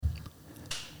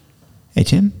Hey,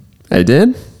 Tim. Hey,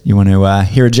 Dan. You want to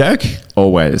hear a joke?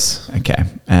 Always. Okay.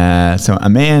 So a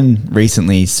man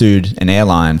recently sued an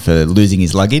airline for losing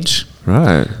his luggage.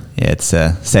 Right. Yeah, it's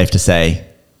safe to say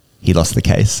he lost the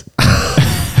case.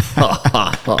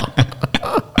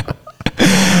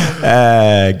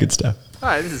 Good stuff.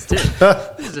 Hi, this is Tim.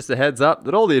 This is just a heads up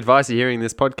that all the advice you're hearing in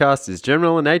this podcast is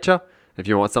general in nature. If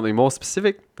you want something more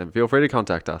specific, then feel free to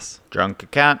contact us. Drunk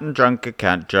accountant, drunk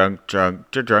accountant, drunk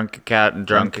accountant, drunk accountant,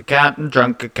 drunk accountant,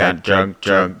 drunk accountant,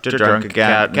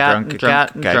 drunk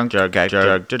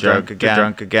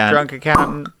accountant, drunk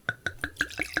accountant.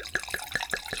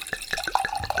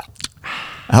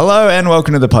 Hello and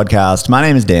welcome to the podcast. My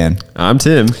name is Dan. I'm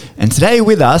Tim. And today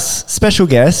with us, special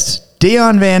guest,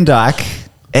 Deon van Dyk,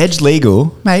 Edge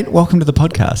Legal. Mate, welcome to the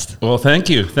podcast. Well, thank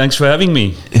you. Thanks for having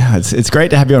me. Yeah, it's great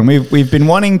to have you on. We've been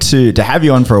wanting to have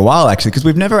you on for a while, actually, because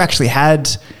we've never actually had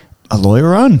a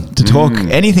lawyer on to talk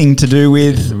anything to do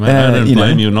with. I don't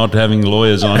blame you not having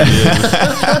lawyers on here.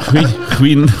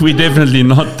 we definitely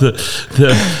not the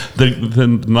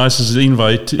nicest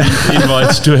invites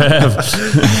to have.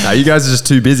 No, you guys are just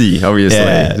too busy, obviously.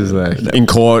 Yeah. Just like in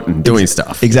court and doing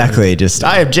stuff. Exactly. Just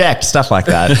I object, stuff like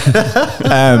that.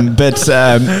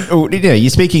 You're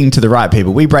speaking to the right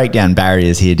people. We break down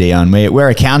barriers here, Deon. We're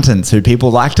accountants who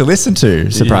people like to listen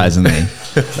to, surprisingly.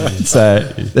 So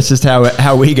that's just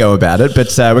how we go about it. But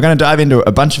we're going to dive into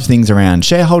a bunch of things around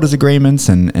shareholders agreements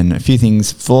and a few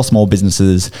things for small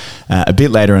businesses a bit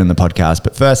later in the podcast.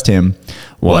 But first, Tim,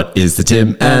 What is the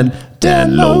Tim and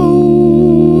Dan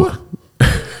Low?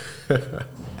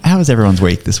 How was everyone's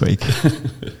week this week?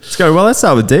 Let's go. Well, let's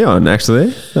start with Deon,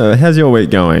 actually. How's your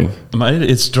week going? Mate,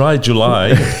 it's dry July.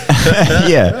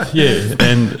 Yeah. Yeah,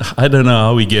 and I don't know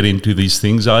how we get into these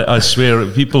things. I swear,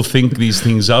 people think these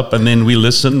things up, and then we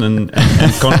listen and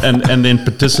then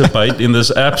participate in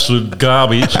this absolute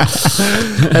garbage.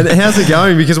 And how's it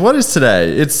going? Because what is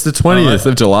today? It's the 20th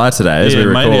of July today as we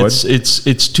record. Mate,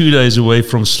 it's 2 days away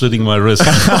from slitting my wrist.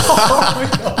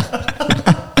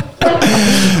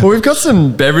 Well, we've got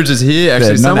some beverages here.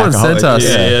 Actually, someone sent us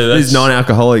these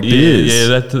non-alcoholic beers.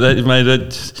 Yeah, that made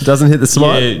it. Doesn't hit the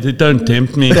spot. Yeah, don't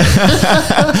tempt me.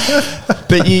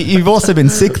 But you've also been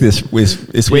sick this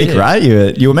week, right?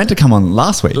 You were meant to come on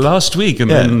last week. Last week,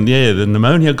 and then the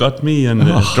pneumonia got me, and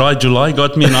dry July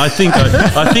got me, and I think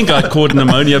I caught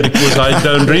pneumonia because I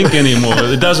don't drink anymore.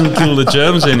 It doesn't kill the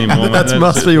germs anymore. That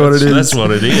must be what it is. That's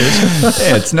what it is.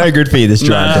 Yeah, it's no good for you this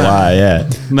dry July. Yeah.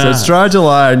 So it's dry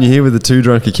July, and you're here with the two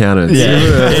drunk accountants.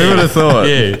 Yeah. Who would have thought?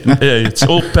 Yeah, it's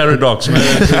all paradox, man.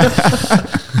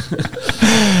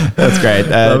 That's great.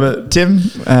 Tim,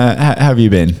 how have you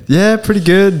been? Yeah, pretty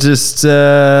good. Just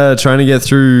trying to get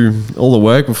through all the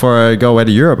work before I go away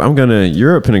to Europe. I'm going to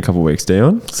Europe in a couple of weeks,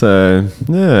 Deon. So,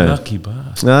 yeah. Lucky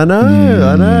bastard. I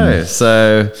know.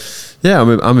 So, yeah,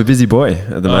 I'm a busy boy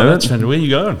at the moment. That's fantastic. Where are you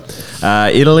going?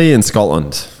 Italy and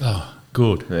Scotland. Oh,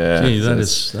 good. Yeah. Gee,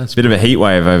 that's a bit of a heat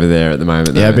wave over there at the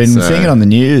moment. Yeah, I've been seeing it on the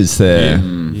news there.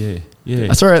 Yeah.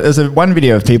 I saw there's one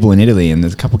video of people in Italy and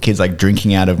there's a couple of kids like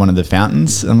drinking out of one of the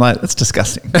fountains. I'm like, that's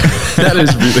disgusting. That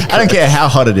is really I don't care how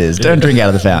hot it is. Don't drink out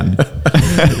of the fountain.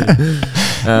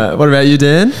 What about you,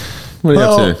 Dan? What are you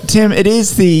up to? Tim, it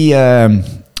is the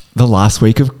last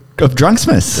week of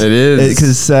Drunksmas. It is.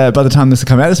 Because by the time this will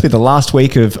come out, this will be the last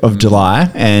week of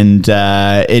July. And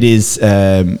it is...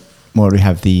 we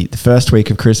have the first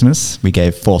week of Christmas, we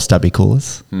gave 4 stubby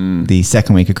coolers. The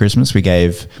second week of Christmas, we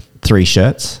gave 3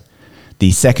 shirts. The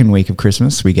second week of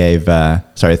Christmas, we gave,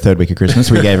 third week of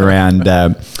Christmas, we gave around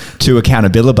 2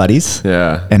 accountability buddies.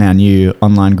 Yeah. And our new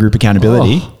online group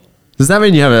accountability. Oh. Does that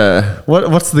mean you have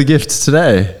what's the gift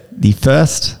today? The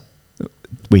first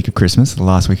week of Christmas, the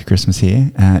last week of Christmas here,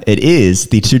 it is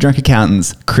the Two Drunk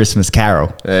Accountants Christmas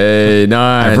Carol. Hey,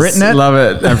 nice. I've written it. Love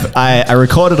it. I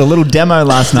recorded a little demo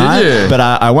last night, you? but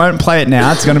I won't play it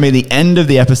now. It's going to be the end of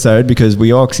the episode because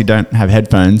we actually don't have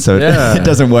headphones, so it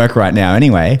doesn't work right now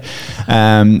anyway.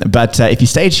 But if you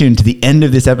stay tuned to the end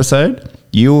of this episode,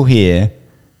 you'll hear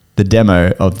the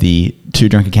demo of the Two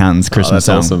Drunk Accountants Christmas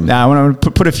song. Awesome. Now, I want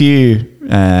to put a few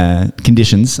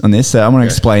conditions on this, so I want to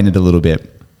explain it a little bit,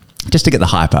 just to get the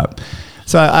hype up.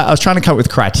 So I was trying to come up with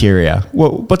criteria.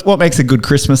 What makes a good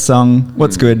Christmas song?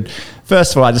 What's good?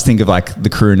 First of all, I just think of like the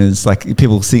crooners, like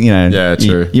people sing,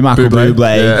 true. You Michael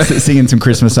Bublé singing some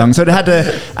Christmas songs. So I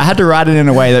had to write it in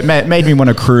a way that made me want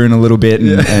to croon a little bit,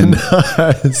 and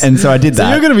so I did that. So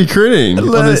you're going to be crooning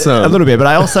on this song a little bit, but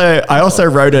I also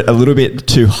wrote it a little bit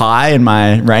too high in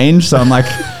my range. So I'm like,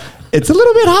 it's a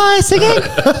little bit high singing.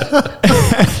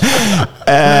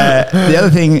 The other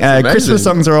thing, Christmas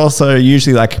songs are also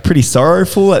usually like pretty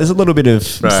sorrowful. There's a little bit of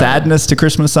sadness to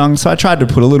Christmas songs. So I tried to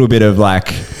put a little bit of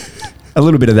like a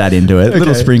little bit of that into it, a little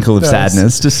Okay, sprinkle of nice.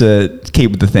 sadness, just to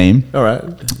keep with the theme. All right.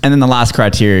 And then the last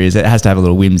criteria is it has to have a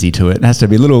little whimsy to it. It has to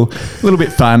be a little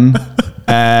bit fun.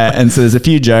 And so there's a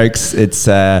few jokes. It's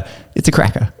a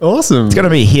cracker. Awesome. It's going to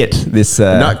be a hit. This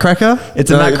Nutcracker?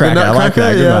 It's a nutcracker. I like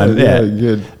that. Good one. Yeah,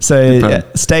 good. So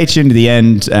stay tuned to the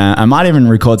end. I might even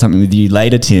record something with you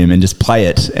later, Tim, and just play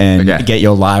it and get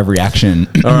your live reaction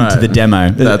to the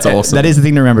demo. That's awesome. That is the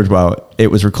thing to remember as well. It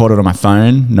was recorded on my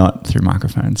phone, not through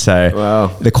microphone. So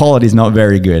the quality is not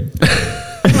very good.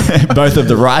 Both of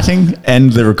the writing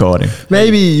and the recording.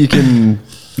 Maybe you can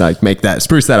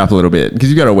spruce that up a little bit because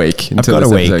you've got a week until I've got a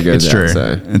this week. episode goes It's true. out,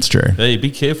 so. It's true. Hey,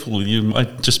 be careful. You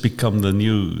might just become the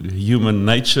new human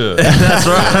nature. That's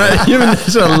right. Human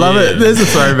nature. I love it. There's a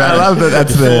throwback. I love that.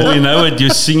 That's Before you know it,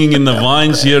 you're singing in the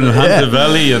vines here in Hunter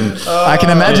Valley, and I can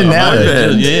imagine now.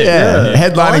 Yeah.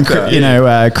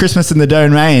 Headlining, Christmas in the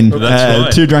Domain. That's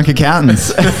right. Two drunk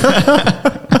accountants.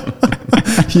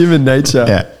 Human nature.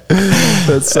 Yeah.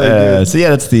 That's so good. So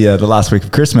that's the last week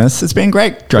of Christmas. It's been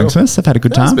great, Drunksmas. I've had a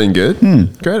good That's time. been good.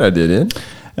 Great idea,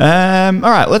 Dan.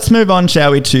 All right, let's move on,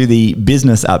 shall we, to the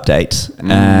business update.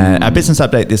 Our business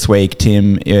update this week,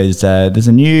 Tim, is there's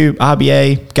a new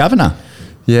RBA governor.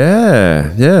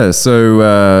 Yeah.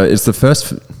 So it's the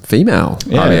first female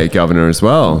RBA governor as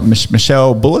well.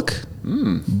 Michelle Bullock.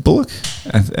 Bullock.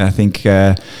 I think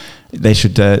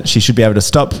she should be able to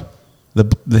stop the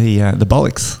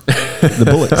bollocks, the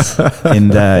bullocks in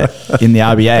the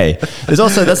RBA. There's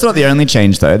also, that's not the only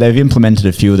change though. They've implemented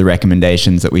a few of the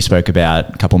recommendations that we spoke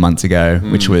about a couple months ago,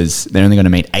 which was they're only going to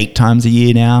meet 8 times a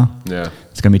year now. Yeah.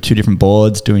 It's going to be 2 different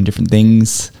boards doing different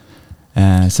things.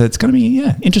 So it's going to be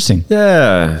interesting.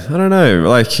 Yeah, I don't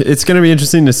know. It's going to be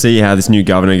interesting to see how this new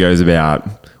governor goes about,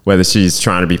 whether she's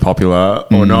trying to be popular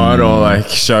or not, or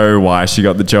show why she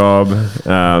got the job.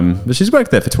 But she's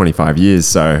worked there for 25 years,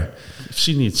 so if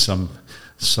she needs some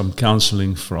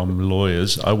counselling from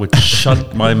lawyers, I would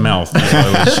shut my mouth. If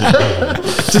I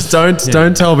was, just don't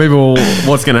tell people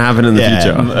what's going to happen in the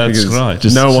future. That's because right.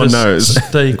 No one knows.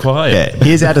 Stay quiet. Yeah,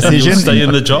 here's our decision. You'll stay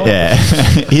in the job. Yeah,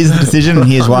 here's the decision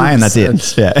and here's why, and that's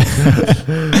it. Yeah,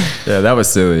 yeah, that was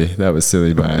silly. That was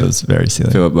silly by it was very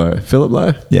silly. Philip Lowe. Philip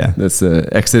Lowe? Yeah. That's the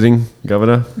exiting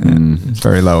governor. It's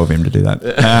very low of him to do that.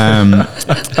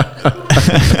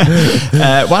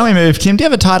 Why don't we move? Tim, do you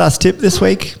have a tight ass tip this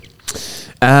week?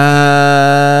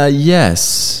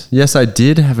 Yes, I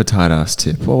did have a tight ass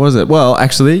tip. What was it? Well,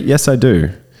 actually, yes, I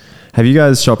do. Have you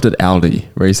guys shopped at Aldi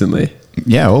recently?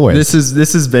 Yeah, always.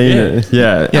 This has been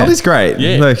Aldi's great.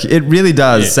 Yeah. It really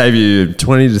does save you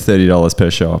 $20 to $30 per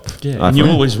shop. Yeah, and you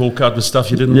always walk out with stuff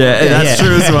you didn't Yeah, like. that's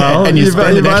true as well. And you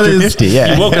spend an extra 50.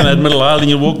 Yeah, You walk in that middle aisle and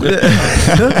you walk.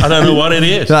 I don't know what it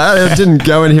is. I didn't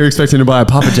go in here expecting to buy a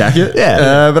puffer jacket.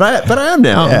 But I am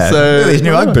now. Yeah. So Look at these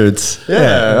new Ugg boots.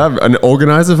 Yeah, I'm an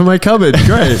organizer for my cupboard.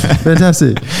 Great,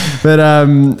 fantastic. But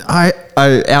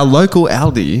our local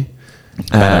Aldi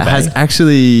has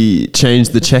actually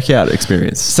changed the checkout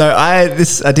experience. So I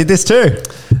did this too.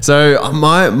 So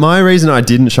my reason I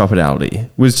didn't shop at Aldi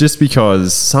was just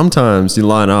because sometimes you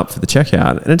line up for the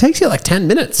checkout and it takes you like 10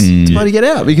 minutes to bloody get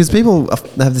out because people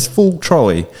have this full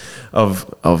trolley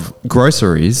of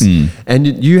groceries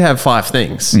and you have 5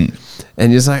 things.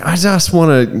 And you're just like, I just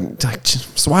want to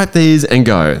swipe these and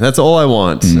go. That's all I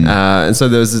want. And so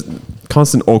there's this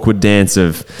constant awkward dance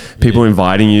of people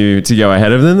inviting you to go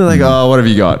ahead of them. They're like, oh, what have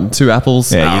you got? 2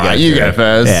 apples? Yeah, you go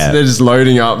first. Yeah. They're just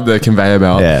loading up the conveyor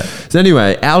belt. Yeah. So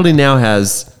anyway, Aldi now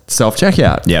has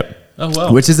self-checkout. Yep. Oh,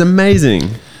 wow. Which is amazing.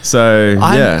 So,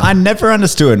 I never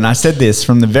understood, and I said this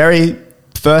from the very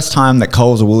first time that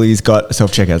Coles or Woolies got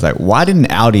self-checkout. I was like, why didn't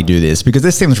Aldi do this? Because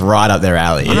this seems right up their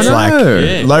alley. It's know.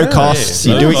 like low costs,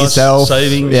 you Low do it cost, savings.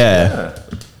 savings. yeah.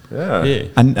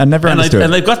 I never understood.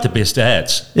 And they've got the best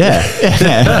ads. Yeah.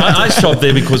 I shop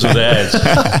there because of the ads.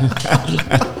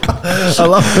 I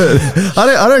love it.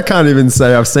 I can't even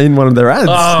say I've seen one of their ads.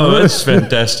 Oh, it's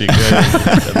fantastic.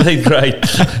 They're great.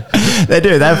 They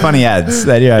do. They have funny ads.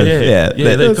 They do have,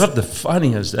 They've got the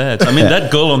funniest ads. I mean, that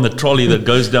girl on the trolley that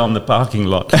goes down the parking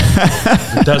lot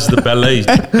does the ballet,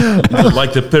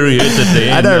 like the period at the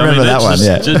end. I don't remember that one.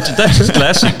 That's just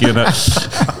classic, you know.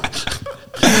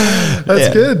 That's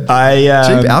good. I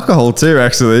cheap alcohol too,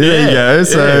 actually. There you go.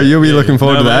 So you'll be looking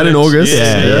forward to that in August.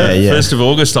 Yeah. 1st of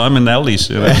August, I'm in Aldi's.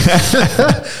 You know.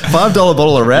 $5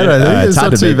 bottle of red, I think. It's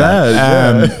not too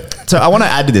bad. So I want to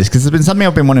add to this because it's been something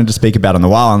I've been wanting to speak about on the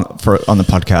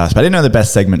podcast, but I didn't know the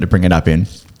best segment to bring it up in.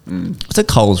 I was at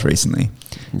Coles recently,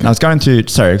 and I was going through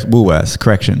Woolworths.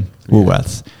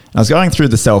 And I was going through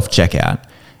the self-checkout,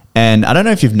 and I don't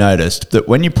know if you've noticed that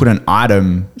when you put an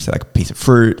item, say like a piece of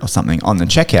fruit or something, on the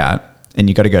checkout, and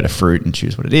you got to go to fruit and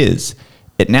choose what it is,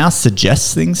 it now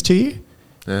suggests things to you.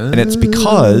 And it's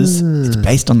because it's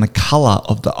based on the color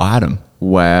of the item.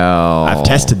 Wow. I've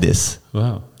tested this.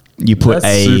 Wow. You put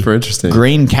That's super interesting.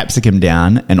 green capsicum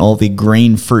down and all the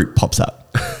green fruit pops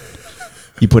up.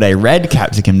 You put a red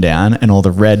capsicum down and all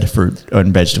the red fruit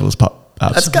and vegetables pop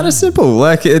up. That's kind of simple.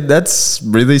 Like that's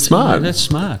really smart. Yeah, that's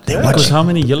smart. They're Because watching. how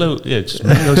many yellow? Yeah, it's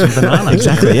mangoes and bananas.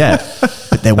 Exactly, yeah.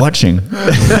 But they're watching.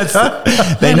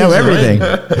 They know everything.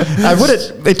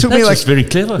 It took me That's like just very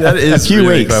clever. That a is few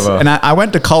really weeks. clever. And I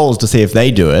went to Coles to see if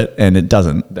they do it, and it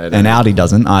doesn't. They don't. And Aldi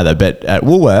doesn't either. But at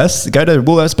Woolworths, go to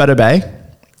Woolworths Bateau Bay,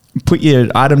 put your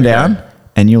item down,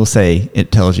 and you'll see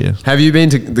it tells you. Have you been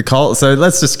to the Coles? So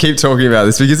let's just keep talking about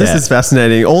this because this Yeah. is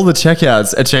fascinating. All the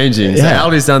checkouts are changing. So Yeah.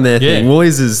 Aldi's done their thing. Yeah.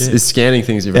 Woolies is scanning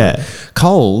things. Yeah.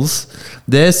 Coles,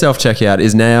 their self-checkout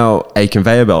is now a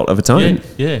conveyor belt of its own.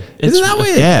 Yeah. Isn't that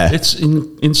weird? Yeah. It's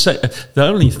insane. The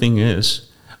only thing is,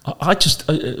 I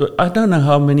don't know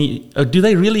how many. Do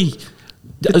they really?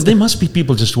 There must be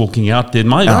people just walking out there.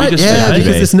 My Right, biggest yeah, mistake,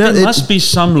 because it's not- there must be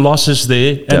some losses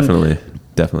there. and- Definitely.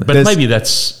 But There's- maybe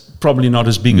that's probably not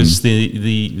as big as the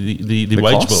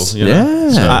wage costs? bill. You know?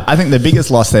 Yeah. So- I think the biggest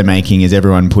loss they're making is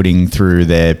everyone putting through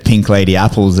their Pink Lady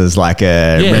apples as like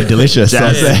a Yeah. Red Delicious. Yeah,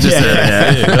 That's- just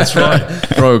yeah, that's right.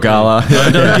 Pro Gala.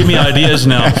 Don't give me ideas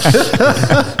now.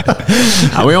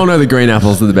 We all know the green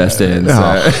apples are the best ends. So.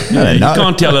 Yeah, You no.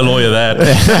 can't tell a lawyer that.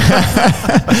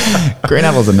 Green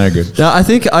apples are no good. No, I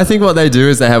think what they do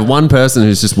is they have one person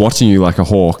who's just watching you like a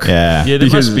hawk. Yeah. Yeah, there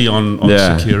Because- must be on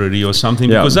yeah. security or something,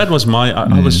 Yeah. because that was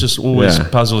I was just always Yeah.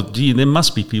 puzzled. Gee, there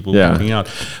must be people Yeah. walking out.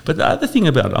 But the other thing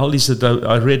about Aldi's that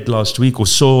I read last week or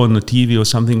saw on the TV or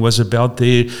something was about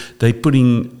they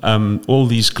putting all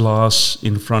these glass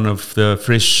in front of the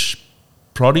fresh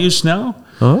produce now.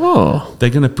 Oh. They're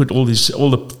going to put all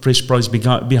the fresh produce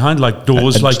behind like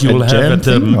doors, A- like you a will have jam at,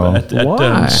 thing, or-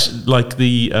 Why? like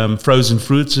the frozen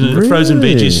fruits, Really? frozen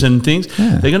veggies and things.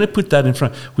 Yeah. They're going to put that in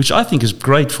front, which I think is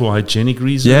great for hygienic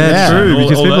reasons. Yeah, Yeah. true. All-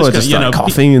 Because all people those are just kind- like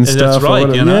coughing and stuff. That's or right.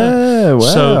 whatever. You know. Yeah, wow.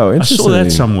 So I saw that interesting.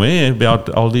 somewhere about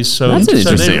all this. So, That's an so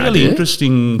interesting they're really idea.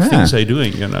 interesting Yeah. things they're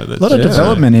doing. You know, A lot of Yeah.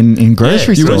 development in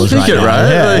grocery You stores wouldn't think right it, now.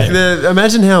 right? Yeah. Like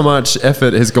imagine how much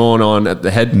effort has gone on at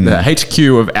the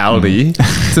HQ of Aldi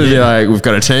to be like, we've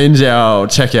got to change our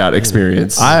checkout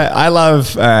experience. I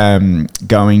love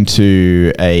going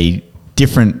to a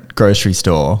different grocery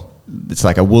store. It's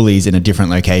like a Woolies in a different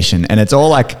location, and it's all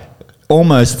like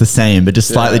almost the same, but just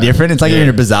slightly Yeah. different. It's like you're in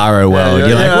a bizarro world. yeah,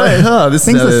 You're yeah. like, wait, Oh, this is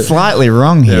things how are it- slightly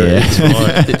wrong here.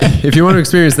 If you want to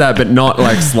experience that, but not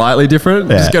like slightly different,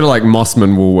 Yeah. just go to like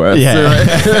Mossman Woolworths. Yeah.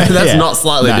 So, like, that's Yeah. not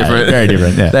slightly No, different. very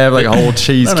different, yeah. They have like a whole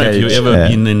cheese I don't know if cage. you've ever Yeah.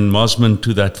 been in Mosman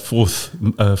to that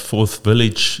fourth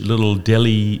village little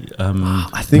deli.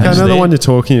 I think I know the one you're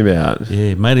talking about.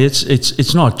 Yeah, mate,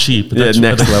 it's not cheap. Yeah,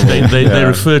 next level. They Yeah.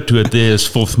 refer to it there as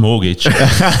fourth mortgage,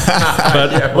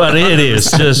 but it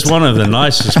is just one of the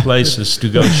nicest places to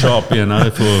go shop. You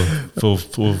know,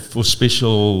 for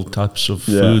special types of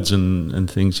Yeah. foods and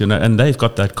things. You know, and they've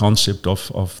got that concept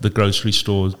of the grocery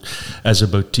store as a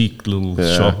boutique little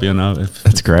Yeah. shop. You know,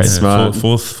 That's great. Smart.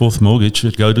 Fourth mortgage.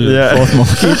 Go to Fourth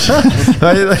mortgage.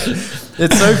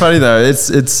 It's so funny though.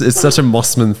 It's such a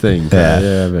Mossman thing.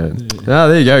 Yeah. Man. Ah,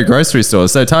 there you go. Grocery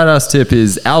stores. So tight ass tip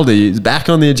is Aldi is back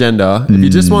on the agenda. If you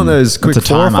just want those quick That's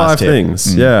a 4 or time-ass 5 tip.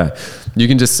 things, yeah, you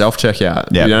can just self check out.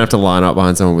 Yep. You don't have to line up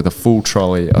behind someone with a full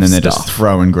trolley of And then they're stuff. just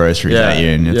throwing groceries Yeah, at you.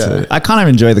 And it's yeah. I kind of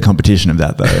enjoy the competition of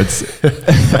that, though. It's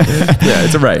Yeah,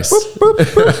 it's a race.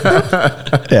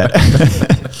 yeah.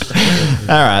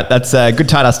 All right, that's a good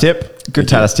tight ass tip. Good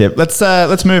tight ass tip.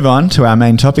 Let's move on to our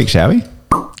main topic, shall we?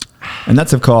 And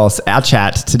that's of course our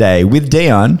chat today with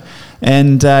Deon.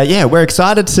 And we're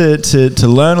excited to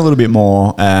learn a little bit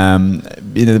more.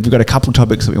 We've got a couple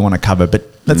topics that we want to cover, but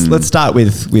let's start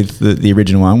with the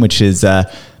original one, which is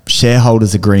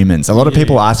shareholders agreements. A lot of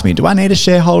people ask me, do I need a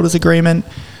shareholders agreement?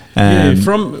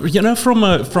 From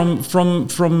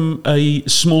a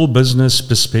small business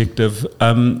perspective,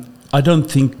 I don't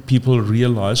think people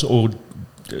realize, or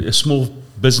small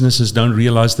businesses don't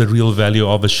realize the real value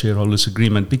of a shareholders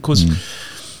agreement, because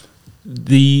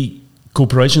the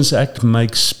Corporations Act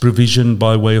makes provision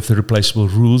by way of the replaceable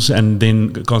rules and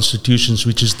then constitutions,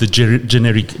 which is the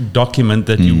generic document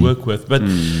that you work with. But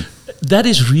that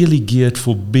is really geared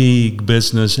for big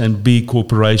business and big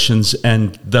corporations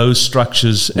and those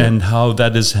structures and how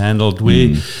that is handled,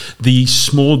 where the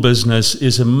small business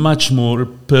is a much more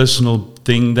personal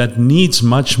thing that needs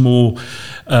much more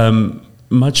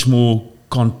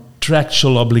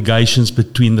contractual obligations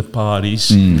between the parties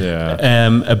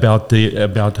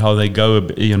about how they go,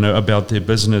 about their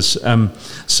business.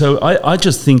 So I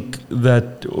just think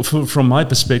that from my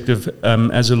perspective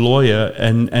as a lawyer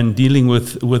and dealing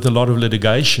with a lot of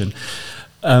litigation,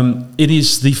 it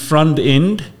is the front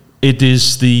end. It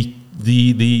is the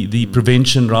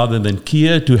prevention rather than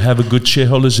cure to have a good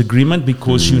shareholders agreement,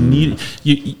 because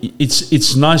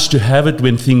it's nice to have it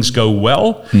when things go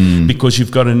well, because you've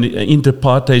got an inter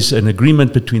partes, an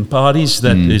agreement between parties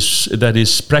that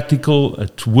is practical,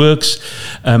 it works,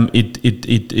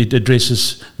 it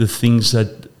addresses the things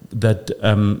that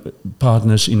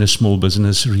partners in a small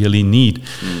business really need.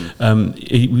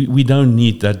 We don't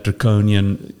need that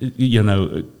draconian,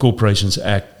 Corporations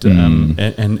Act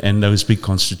and those big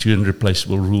constituted and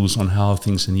replaceable rules on how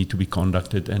things need to be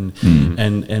conducted, and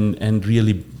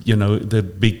really, the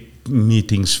big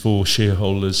meetings for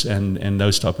shareholders and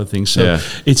those type of things. So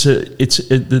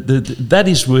that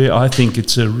is where I think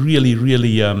it's a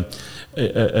really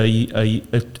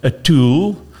a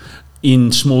tool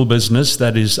in small business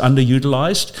that is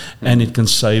underutilized, and it can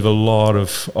save a lot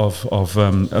of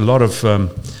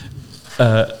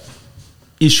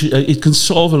issues. It can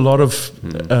solve a lot of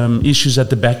issues at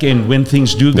the back end when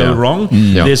things do go wrong.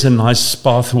 There's a nice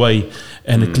pathway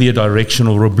and a clear direction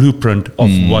or a blueprint of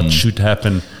what should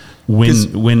happen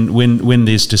when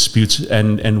there's disputes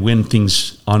and when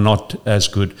things are not as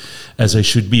good as they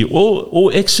should be,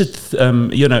 or exit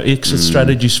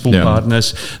strategies for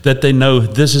partners that they know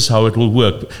this is how it will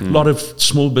work. A lot of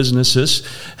small businesses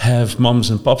have moms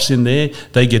and pops in there.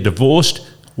 They get divorced.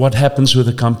 What happens with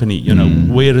the company?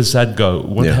 Where does that go?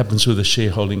 What happens with the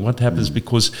shareholding? What happens?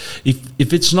 Because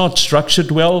if it's not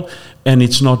structured well and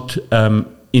it's not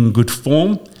in good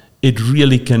form, it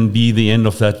really can be the end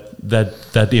of that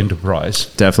enterprise.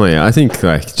 Definitely. I think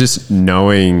just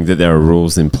knowing that there are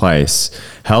rules in place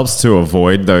helps to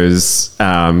avoid those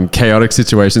chaotic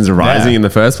situations arising in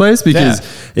the first place, because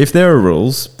if there are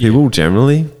rules, people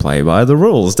generally play by the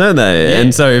rules, don't they?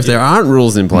 And so if there aren't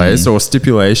rules in place or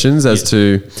stipulations as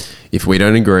to if we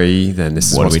don't agree, then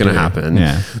this is what's going to happen,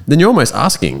 then you're almost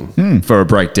asking for a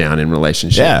breakdown in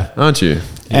relationship, aren't you?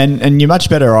 And you're much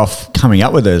better off coming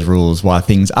up with those rules while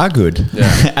things are good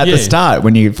at the start,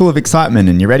 when you're full of excitement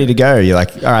and you're ready to go. You're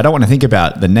like, all right, I don't want to think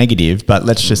about the negative, but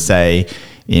let's just say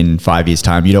in 5 years'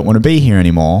 time you don't want to be here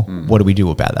anymore. What do we do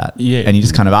about that? And you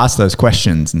just kind of ask those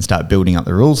questions and start building up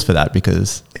the rules for that,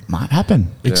 because it might happen.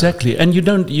 Exactly. And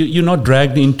you're not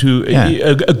dragged into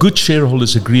a good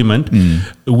shareholders agreement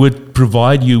would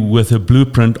provide you with a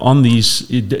blueprint on these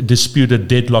disputed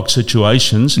deadlock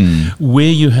situations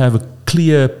where you have a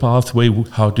clear pathway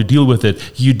how to deal with it.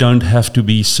 You don't have to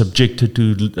be subjected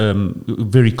to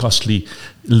very costly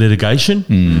litigation.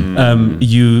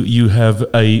 You have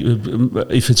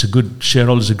if it's a good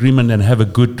shareholders agreement and have a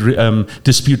good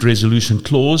dispute resolution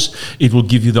clause, it will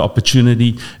give you the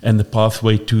opportunity and the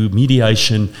pathway to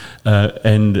mediation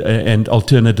and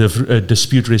alternative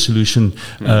dispute resolution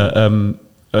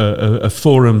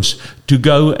forums to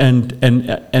go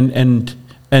and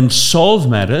solve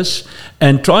matters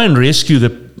and try and rescue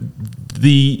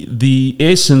the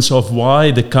essence of why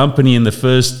the company in the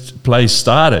first place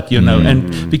started,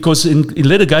 and because in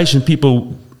litigation,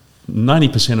 people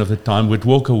 90% of the time would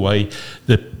walk away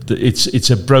it's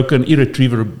a broken,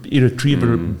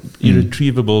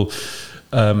 irretrievable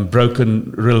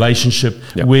broken relationship,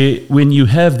 where when you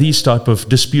have these type of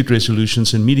dispute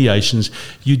resolutions and mediations,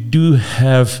 you do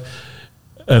have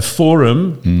a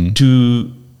forum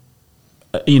to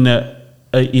in a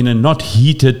not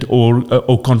heated or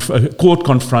court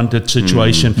confronted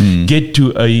situation, get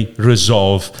to a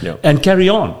resolve and carry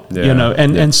on,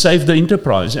 and save the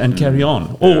enterprise and carry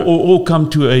on, or come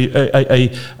to a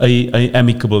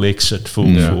amicable exit for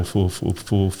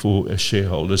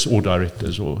shareholders or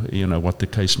directors, or what the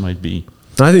case might be.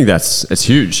 I think it's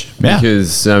huge,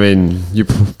 because you're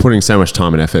putting so much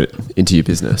time and effort into your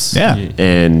business,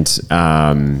 and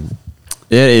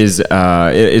it is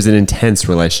an intense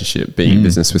relationship being in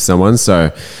business with someone.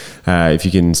 So if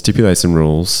you can stipulate some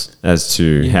rules as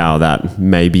to how that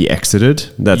may be exited,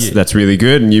 that's really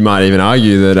good. And you might even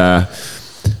argue that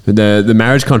the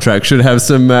marriage contract should have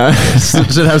some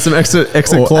exit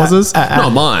clauses.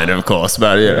 Not mine, of course,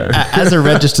 but as a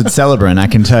registered celebrant, I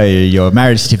can tell you your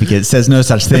marriage certificate says no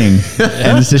such thing,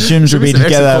 and it assumes we'll be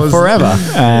together forever.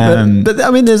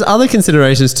 But there's other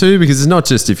considerations too, because it's not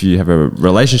just if you have a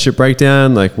relationship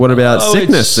breakdown. Like, what about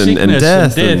sickness and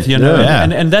death?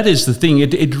 And that is the thing.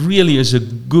 It really is a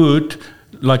good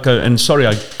and sorry,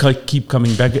 I keep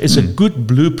coming back. It's a good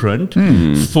blueprint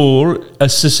for a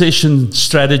succession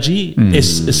strategy,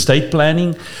 estate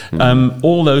planning,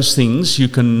 all those things. You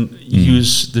can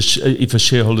use if a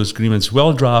shareholders agreement is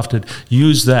well drafted,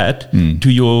 use that to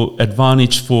your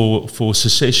advantage for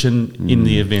succession in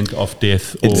the event of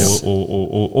death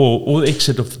or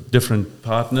exit of different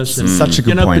partners. And, such a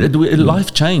good point.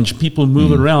 Life change. People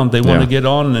move around. They want to get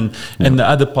on, and the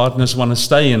other partners want to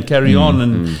stay and carry on.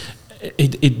 And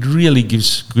it really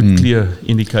gives good, clear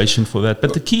indication for that.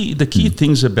 But the key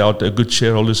things about a good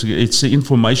shareholders, it's the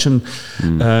information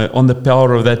on the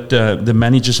power of that the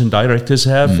managers and directors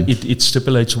have. It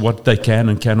stipulates what they can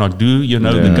and cannot do.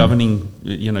 The governing,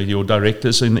 your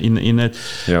directors in it.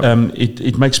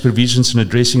 It makes provisions in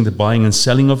addressing the buying and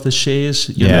selling of the shares.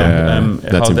 That's how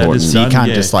important. that is So done. you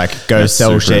can't just go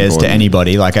sell shares to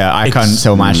anybody. Like I can't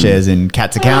sell my shares in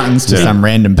Cat's Accountants to some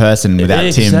random person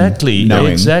without Tim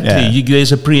knowing. Exactly.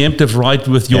 There's a preemptive right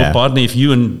with your partner. If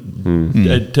you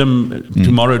and Tim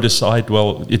tomorrow decide,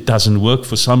 well, it doesn't work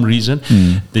for some reason,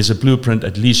 there's a blueprint.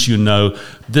 At least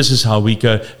this is how we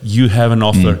go. You have an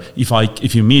offer.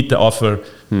 If you meet the offer,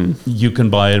 you can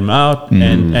buy them out,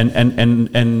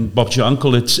 and Bob's your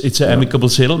uncle. It's an amicable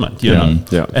settlement,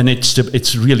 and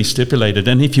it's really stipulated.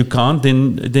 And if you can't,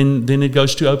 then it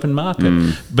goes to open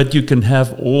market. But you can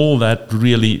have all that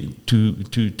really to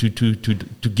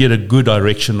get a good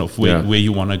direction of where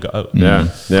you want to go.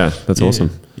 That's awesome.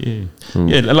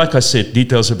 Like I said,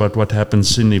 details about what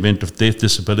happens in the event of death,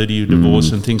 disability,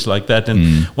 divorce, and things like that.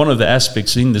 And one of the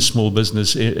aspects in the small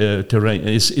business terrain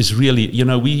is really,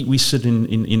 we sit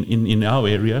in our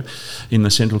area, in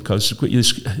the Central Coast.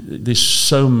 There's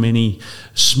so many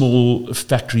small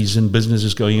factories and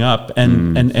businesses going up,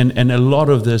 and a lot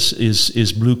of this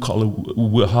is blue collar,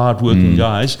 hard working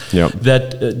guys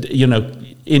that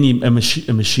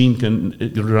a machine can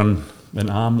run an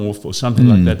arm off or something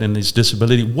like that, and there's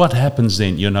disability. What happens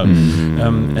then,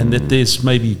 and that there's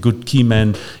maybe good key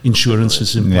man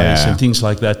insurances in place and things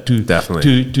like that to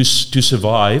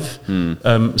survive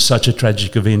such a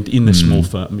tragic event in a small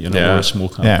firm, or a small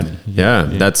company.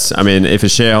 That's, if a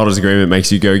shareholders agreement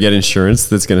makes you go get insurance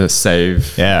that's going to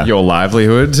save your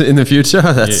livelihood in the future,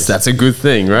 that's a good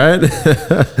thing, right?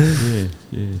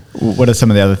 What are some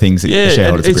of the other things that the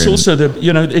shareholders it's agreement? also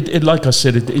like I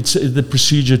said, it's the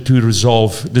procedure to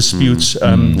resolve disputes.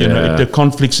 The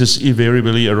conflicts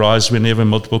invariably arise whenever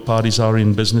multiple parties are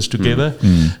in business together.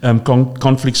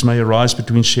 Conflicts may arise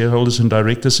between shareholders and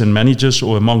directors and managers,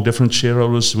 or among different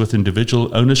shareholders with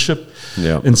individual ownership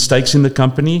and stakes in the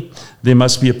company. There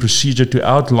must be a procedure to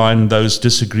outline those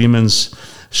disagreements.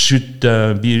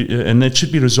 And it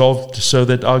should be resolved so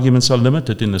that arguments are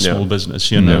limited in the small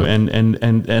business, and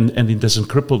it doesn't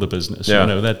cripple the business,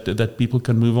 that people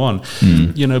can move on.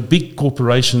 Big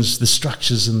corporations, the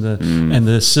structures and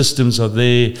the systems are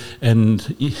there, and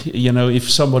if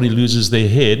somebody loses their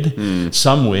head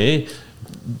somewhere,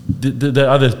 the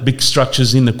other big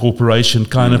structures in the corporation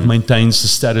kind of maintains the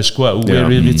status quo.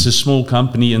 Where if it's a small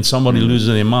company and somebody loses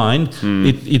their mind,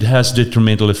 it has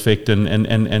detrimental effect and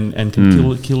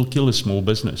can kill a small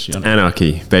business.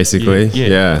 Anarchy, basically.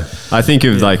 I think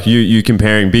of you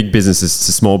comparing big businesses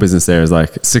to small business there as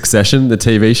like Succession, the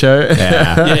TV show.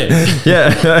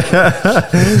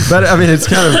 But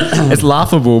it's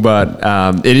laughable, but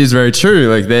it is very true.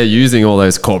 Like they're using all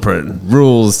those corporate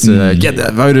rules to get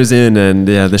the voters in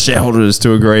and the shareholders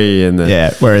to agree, and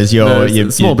whereas your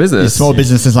small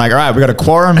business is like, all right, we got a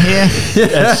quorum here.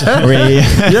 It's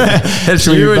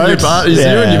you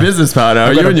and your business partner,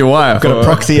 or you and your wife. Got a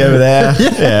proxy over there.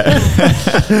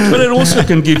 But it also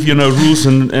can give rules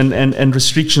and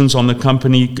restrictions on the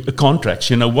company contracts.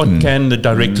 What can the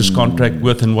directors contract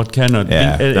with and what cannot.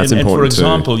 That's important. And for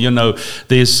example,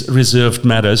 there's reserved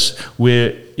matters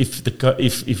where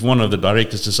if one of the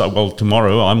directors decide, well,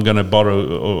 tomorrow I'm going to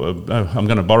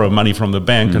borrow money from the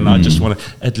bank, and I just want to,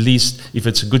 at least if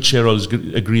it's a good shareholders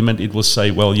agreement, it will say,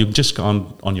 well, you just can't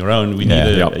on your own. We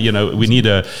need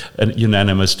a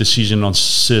unanimous decision on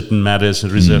certain matters,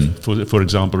 and reserved for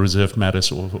example, reserved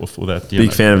matters or for that.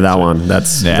 Big fan of that one.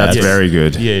 That's very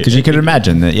good. Because you could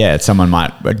imagine that someone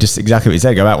might just exactly what you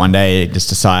said, go out one day, just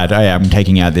decide, I'm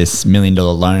taking out this $1 million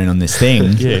loan on this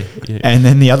thing, and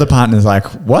then the other partner's like,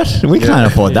 what? We can't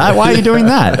afford that. Why are you doing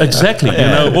that? Exactly, you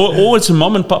know, or it's a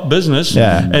mom and pop business,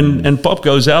 and Pop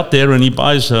goes out there and he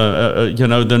buys, you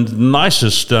know, the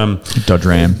nicest Dodge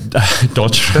Ram,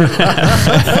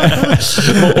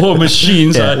 or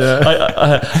machines.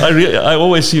 I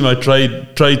always see my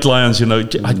trade clients, you know,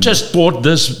 I just bought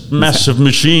this massive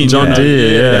machine, John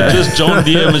Deere, just John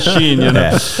Deere machine, you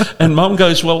know, and Mom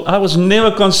goes, well, I was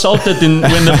never consulted when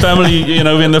the family, you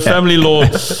know, when the family law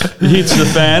hits the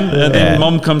fan, and then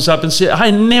Mom comes up and says,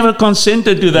 I never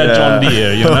consented to that John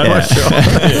Deere, you know.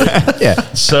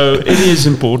 So it is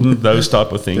important, those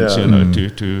type of things, you know,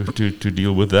 to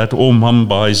deal with that. Or Mom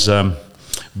buys a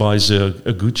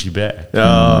Gucci bag.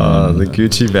 Oh, the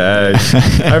Gucci bag.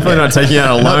 Hopefully not taking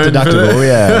out a loan. Not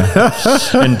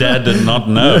deductible, And Dad did not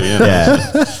know. You know?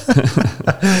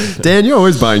 Dan, you're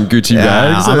always buying Gucci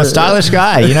bags. I'm a stylish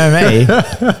guy. You know me.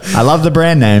 I love the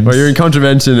brand names. Well, you're in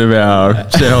contravention of our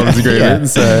shareholders agreement,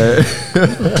 so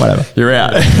whatever. You're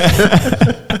out.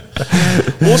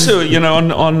 Also, you know,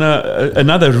 on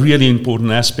another really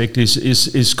important aspect is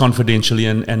confidentiality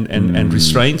and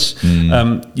restraints.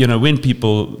 You know, when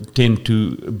people tend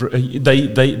to,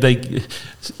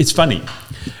 it's funny.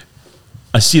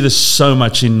 I see this so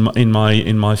much in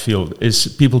my field. Is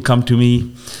people come to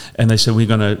me and they say, we're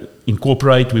going to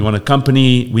incorporate, we want a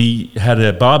company. We had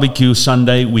a barbecue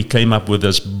Sunday. We came up with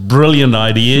this brilliant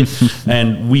idea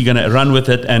and we're going to run with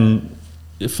it. And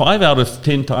 5 out of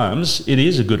 10 times, it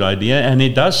is a good idea and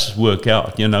it does work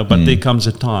out, you know. But there comes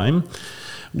a time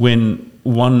when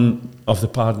one of the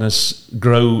partners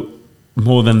grow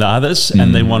more than the others,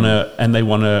 and they want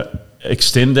to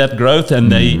extend that growth,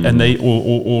 and they're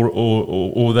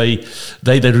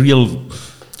the real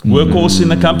workhorse in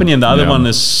the company, and the other one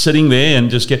is sitting there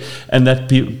and that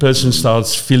person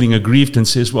starts feeling aggrieved and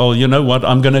says, well, you know what,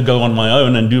 I'm going to go on my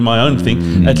own and do my own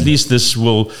thing. At least this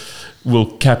will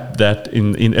cap that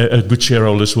in a good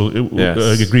shareholders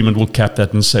agreement will cap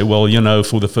that and say, well, you know,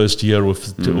 for the first year or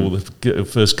the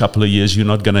first couple of years, you're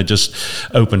not going to just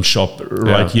open shop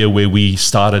right here where we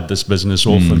started this business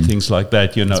off and things like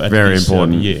that. You know, it's very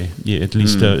important. At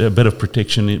least a bit of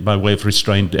protection by way of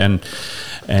restraint and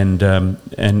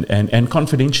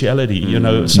confidentiality. You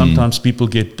know, sometimes people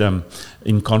get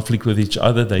in conflict with each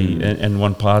other. And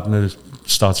one partner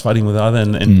starts fighting with the other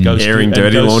and goes airing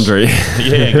dirty laundry.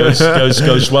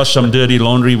 goes wash some dirty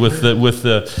laundry with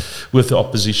the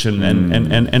opposition,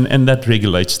 and that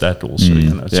regulates that also.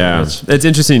 You know, so it's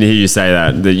interesting to hear you say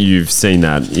that you've seen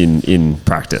that in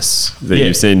practice. That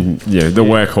you've seen, you know, the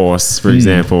workhorse, for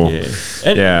example.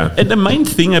 And the main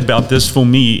thing about this for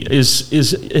me is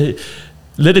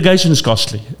litigation is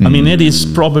costly. I mean, it is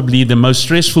probably the most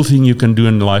stressful thing you can do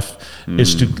in life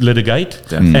is to litigate,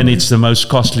 and it's the most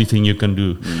costly thing you can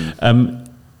do.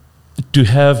 To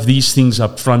have these things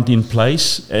up front in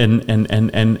place and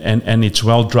it's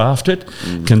well drafted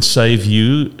can save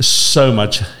you so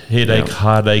much headache,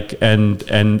 heartache, and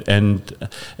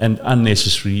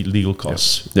unnecessary legal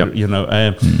costs. You know,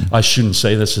 I shouldn't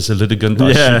say this as a litigant.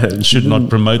 I should not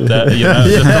promote that. You know,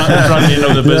 the front end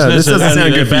of the business. This doesn't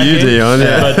sound good for you, Deon.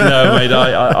 But no, mate,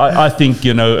 I think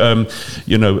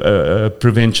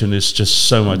prevention is just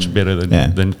so much better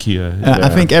than cure. I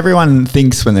think everyone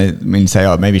thinks when you say,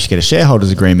 oh, maybe you should get a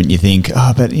shareholders agreement, you think,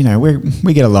 oh, but you know,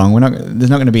 we get along. There's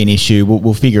not going to be an issue.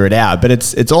 We'll figure it out. But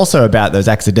it's also about those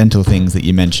accidental things that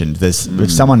you mentioned.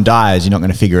 If someone dies, you're not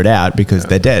going to figure it out because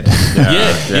they're dead.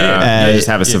 They just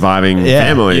have a surviving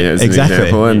family as an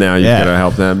example, and now you've got to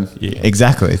help them.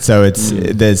 Exactly. So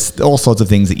there's all sorts of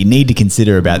things that you need to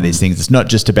consider about these things. It's not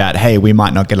just about, hey, we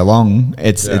might not get along.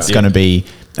 It's going to be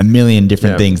a million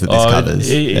different things that this covers.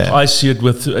 I see it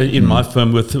with in my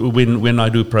firm with when I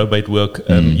do probate work.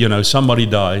 You know, somebody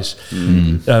dies,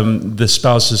 the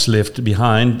spouse is left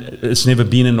behind. It's never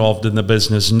been involved in the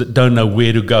business, don't know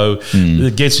where to go.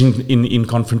 It gets in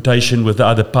confrontation with the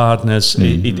other partners.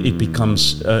 It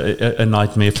becomes a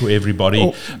nightmare for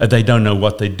everybody. They don't know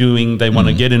what they're doing. They want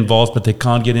to get involved, but they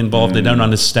can't get involved. They don't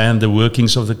understand the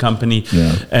workings of the company,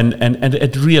 and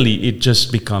it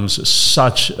just becomes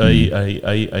such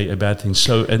a bad thing.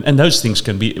 So and those things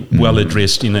can be well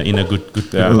addressed in a good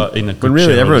in a good. But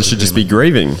really, everyone should just be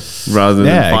grieving rather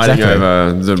than fighting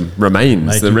over the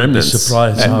remains, the remnants. Be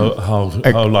surprised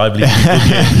how lively people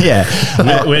get.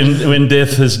 When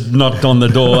death has knocked on the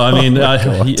door. I mean,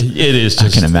 it is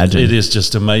just. I can imagine. It is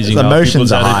just amazing how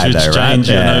people's attitudes change.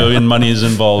 You know, when money is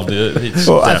involved.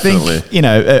 I think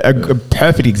a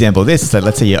perfect example of this. So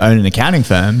let's say you own an accounting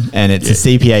firm and it's a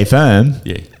CPA firm.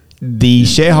 the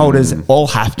shareholders all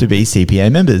have to be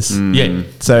CPA members. Yeah.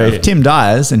 So if Tim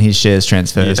dies and his shares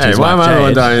transfer to Hey, his why am wife I the one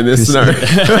Jade, dying in this scenario?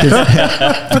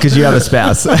 because you have a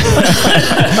spouse,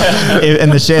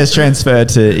 and the shares transfer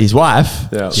to his wife,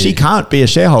 she can't be a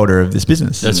shareholder of this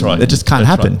business. That's right. It just can't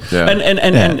happen. Right. Yeah.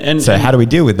 And So how do we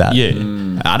deal with that? Yeah.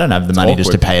 I don't have the money just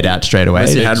to awkward. pay it out straight away.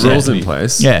 Unless you had rules in Exactly.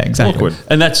 place. Yeah, exactly. Awkward.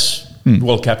 And that's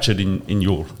well captured in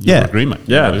your Yeah. agreement.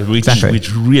 Yeah,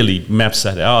 which really maps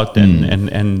that out and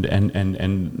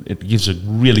it gives a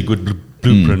really good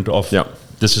blueprint of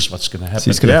this is what's going to happen. So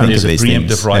you just gotta think There's of a these preemptive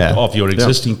things. right Yeah. of your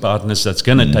existing partners that's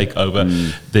going to take over.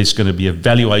 There's going to be a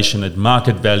valuation at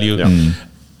market value.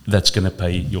 That's going to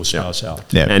pay your spouse out.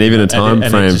 Yeah. And even a time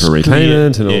And frame it's for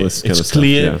repayment and all yeah, this kind it's of stuff.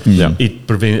 clear. Yeah. It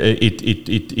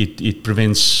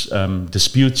prevents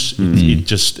disputes.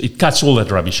 It cuts all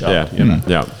that rubbish out. Yeah. You know?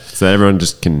 Yeah. So everyone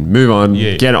just can move on,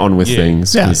 Yeah. get on with Yeah.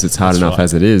 things Yeah. because it's hard That's enough right.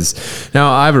 as it is.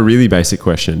 Now, I have a really basic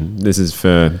question. This is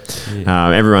for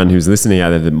everyone who's listening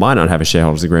out there that might not have a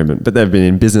shareholders agreement, but they've been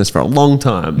in business for a long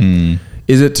time.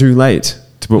 Is it too late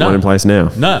to put one in place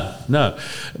now? No,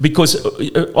 because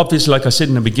obviously, like I said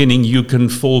in the beginning, you can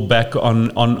fall back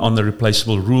on the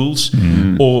replaceable rules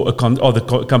or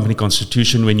the company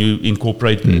constitution when you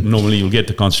incorporate. Normally, you'll get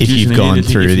the If constitution. you've gone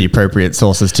immediately. through If the you- appropriate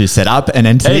sources to set up an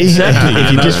entity, Exactly.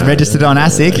 if you just registered on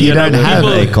ASIC, you don't have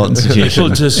a constitution. People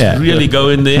just Yeah. really go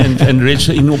in there and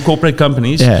register in corporate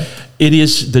companies. Yeah. It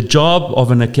is the job of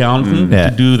an accountant Yeah.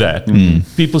 to do that.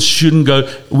 People shouldn't go.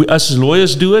 Us as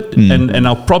lawyers do it, and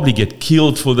I'll probably get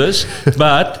killed for this.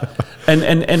 But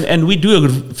and we do a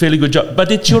fairly good job.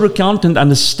 But it's your accountant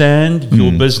understand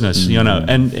your business, you know,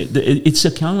 and it's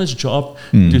accountant's job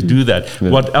to do that.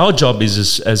 What our job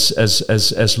is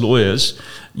as lawyers.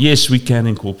 Yes, we can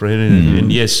incorporate it, and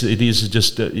yes, it is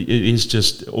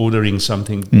just ordering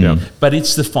something. But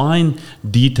it's the fine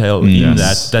detail in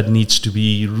that needs to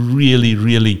be really,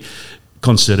 really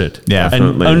considered. Yeah, and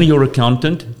definitely. only your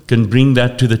accountant can bring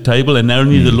that to the table, and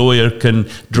only the lawyer can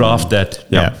draft that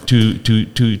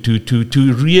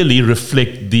to really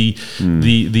reflect the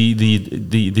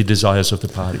desires of the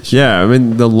parties. Yeah, I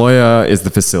mean, the lawyer is the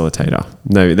facilitator.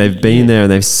 No, they've been there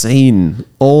and they've seen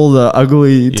all the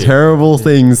ugly, terrible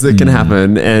things that can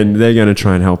happen, and they're going to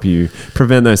try and help you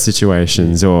prevent those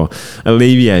situations or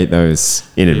alleviate those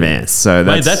in advance. So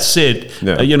Mate, that's that said,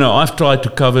 you know, I've tried to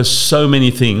cover so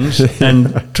many things,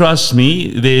 and trust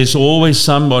me, there's always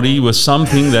somebody with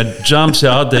something that jumps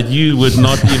out that you would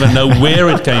not even know where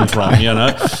it came from. You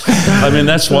know, I mean,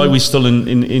 that's why we're still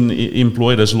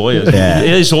employed as lawyers. Yeah.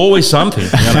 There's always something.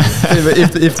 You know?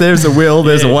 if there's a will,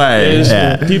 there's a way.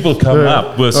 People come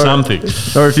up with something.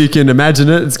 Or if you can imagine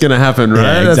it, it's going to happen, right?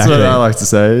 Yeah, That's exactly. what I like to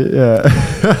say.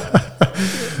 Yeah.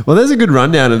 Well, there's a good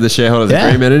rundown of the shareholders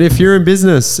agreement. And if you're in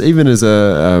business, even as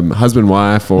a husband,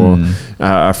 wife, or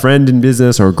a friend in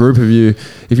business, or a group of you,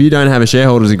 if you don't have a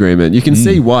shareholders agreement, you can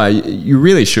see why you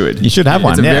really should. You should have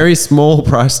one, It's a very small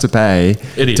price to pay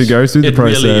It is. to go through the It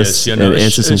process really is, you know, and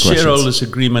answer some questions. shareholders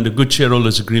agreement, a good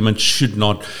shareholders agreement should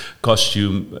not cost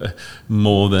you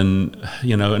more than,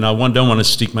 you know, and I don't want to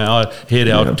stick my head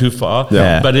out too far,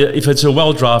 but if it's a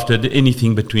well drafted,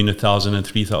 anything between $1,000 and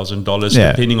 $3,000,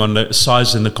 depending on the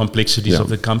size and the complexities of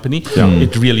the company,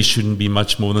 it really shouldn't be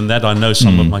much more than that. I know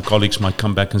some of my colleagues might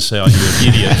come back and say, "Oh, you're an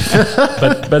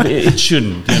idiot," but it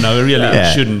shouldn't, you know, really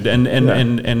it shouldn't,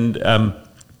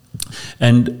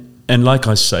 and like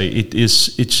I say,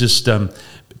 it's just.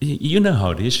 You know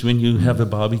how it is when you have a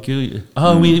barbecue.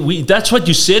 Oh, we that's what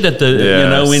you said at the you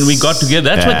know, when we got together.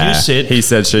 That's what you said. He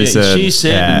said, she said. She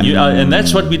said, and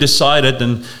that's what we decided.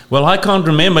 And well, I can't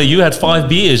remember. You had 5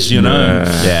 beers, you know.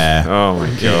 Yeah. Oh my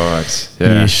God.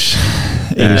 Yeah.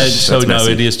 And so That's no,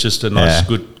 messy. it is just a nice,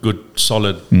 good,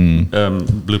 solid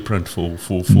blueprint for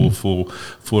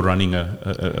running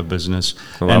a business.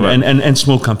 love And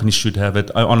small companies should have it.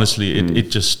 Honestly,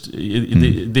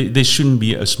 there shouldn't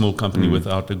be a small company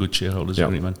without a good shareholders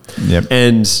agreement. Yep.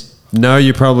 And no,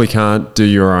 you probably can't do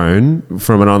your own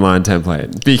from an online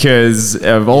template because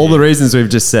of all the reasons we've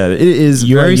just said. It is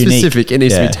You're very unique. specific. It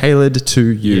needs to Yeah. be tailored to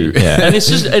you. Yeah.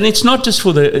 And it's not just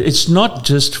for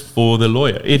the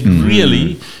lawyer. It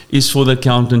really is for the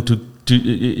accountant to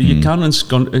the accountant's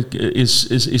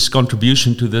his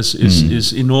contribution to this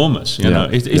is enormous. You know,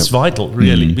 it's vital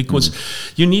really because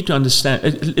you need to understand.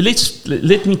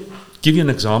 Let me give you an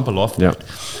example of that.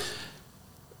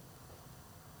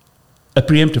 A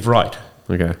preemptive right.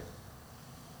 Okay.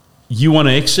 You want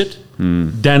to exit.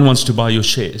 Dan wants to buy your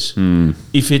shares.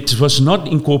 If it was not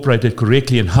incorporated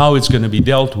correctly and how it's going to be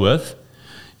dealt with,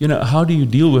 how do you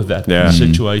deal with that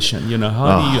situation?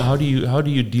 How do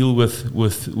you deal with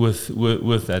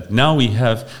that? Now we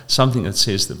have something that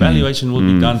says the valuation will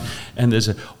be done, and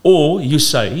or you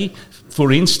say,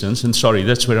 for instance, and sorry,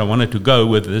 that's where I wanted to go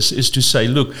with this, is to say,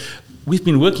 look, we've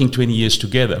been working 20 years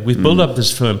together. We've built up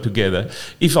this firm together.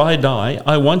 If I die,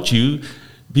 I want you,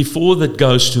 before that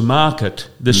goes to market,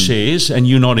 the shares, and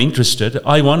you're not interested,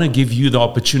 I want to give you the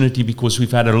opportunity, because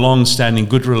we've had a long-standing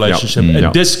good relationship, a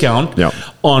discount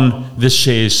on the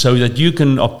shares, so that you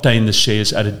can obtain the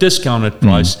shares at a discounted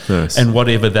price, and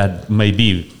whatever that may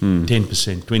be,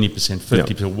 10%, 20%,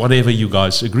 50%, whatever you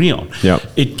guys agree on.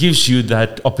 It gives you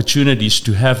that opportunities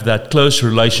to have that close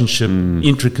relationship,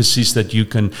 intricacies that you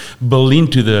can build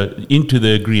into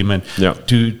the agreement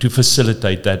to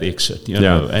facilitate that exit.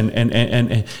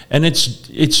 And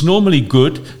it's normally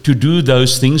good to do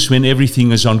those things when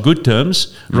everything is on good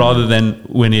terms, rather than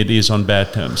when it is on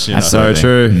bad terms. That's so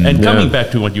true. And coming back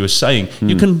to what you were saying,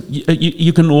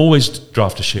 you can always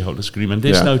draft a shareholders agreement.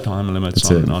 There's no time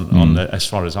limits on that, as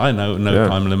far as I know,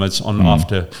 time limits on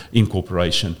after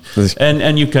incorporation.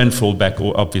 And you can fall back,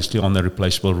 obviously, on the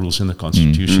replaceable rules in the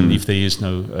Constitution if there is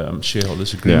no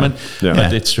shareholders agreement,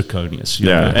 but it's draconian.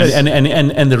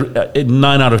 And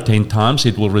 9 out of 10 times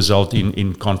it will result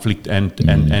in conflict and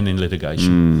in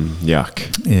litigation. Yuck.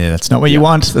 Yeah, that's not what you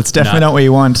want. That's definitely not what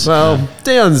you want. Well,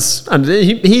 Deon's,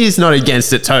 he's not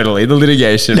against it totally, the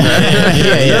litigation. Keep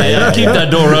that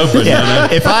door open.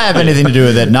 If I have anything to do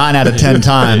with it, 9 out of 10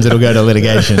 times it'll go to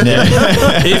litigation.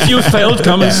 If you failed,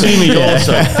 come and see me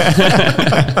also.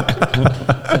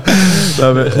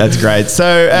 Love it. That's great.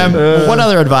 So what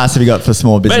other advice have you got for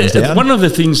small business? One of the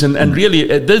things, and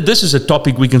really this is a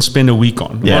topic we can spend a week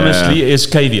on, honestly, is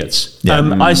caveats.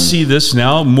 I see this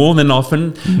now more than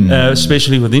often,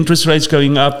 especially with interest rates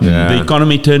going up, the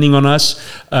economy turning on us.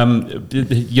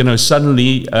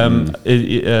 Suddenly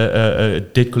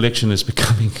debt collection is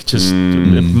becoming just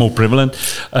more prevalent.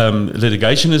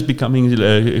 Litigation is becoming,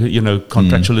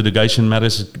 contractual litigation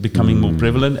matters becoming more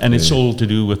prevalent, and it's all to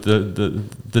do with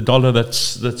the dollar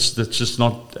that's just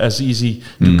not as easy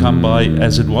to come by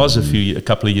as it was a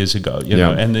couple of years ago.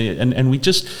 And we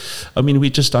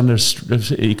just under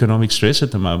economic stress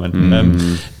at the moment.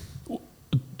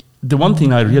 The one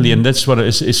thing I really, and that's what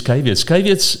is caveats.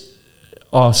 Caveats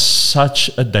are such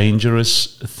a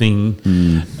dangerous thing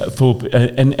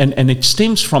and it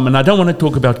stems from, and I don't want to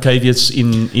talk about caveats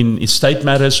in estate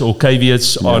matters or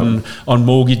caveats on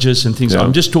mortgages and things.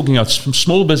 I'm just talking about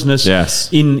small business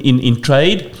in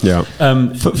trade.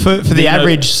 For the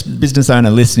average business owner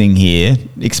listening here,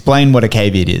 explain what a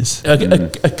caveat is. A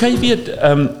caveat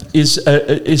is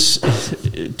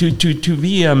to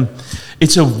be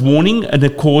it's a warning and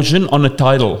a caution on a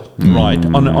title, right?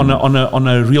 On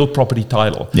a real property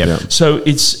title. So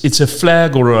it's a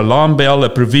flag or an alarm bell, a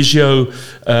proviso.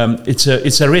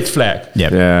 It's a red flag.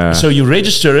 So you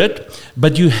register it,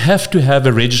 but you have to have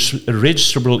a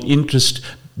registrable interest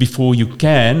before you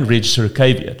can register a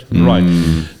caveat, right?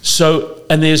 So,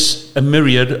 and there's a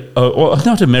myriad, or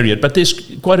not a myriad, but there's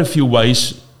quite a few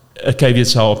ways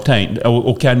caveats are obtained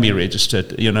or can be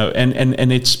registered,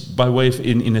 and it's by way of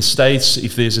in estates,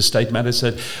 if there's estate matters,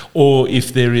 or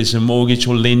if there is a mortgage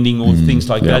or lending or things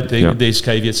like that, there's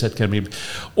caveats that can be,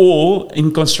 or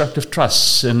in constructive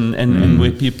trusts and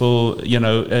where people,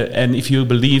 and if you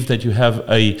believe that you have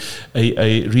a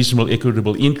reasonable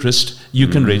equitable interest, you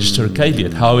can register a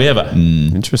caveat. However,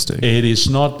 interesting. It is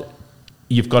not.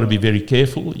 You've got to be very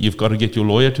careful. You've got to get your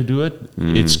lawyer to do it.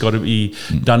 It's got to be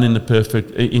done in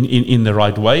the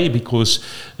right way, because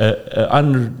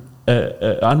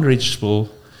unregistrable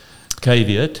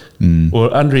caveat or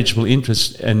unregistrable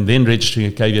interest and then registering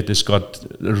a caveat has got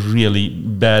really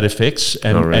bad effects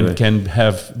and can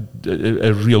have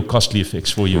a real costly effects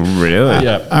for you. Really?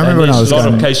 Yeah. I remember when I was a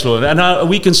lot of case law, and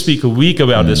we can speak a week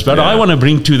about this, but I want to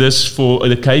bring to this for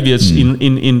the caveats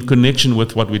in connection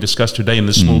with what we discussed today in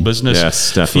the small business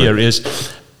sphere is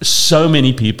so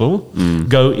many people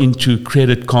go into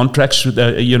credit contracts.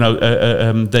 They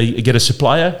get a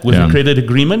supplier with a credit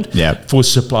agreement for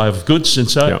supply of goods and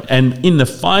so on. And in the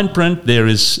fine print, there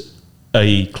is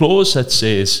a clause that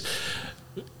says,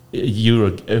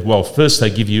 first they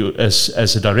give you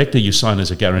as a director, you sign as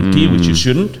a guarantee, which you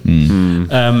shouldn't,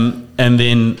 and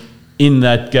then in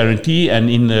that guarantee and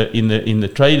in the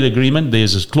trade agreement,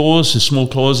 there's a small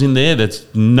clause in there that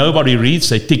nobody reads.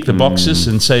 They tick the boxes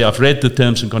and say, I've read the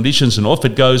terms and conditions, and off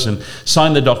it goes, and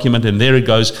sign the document, and there it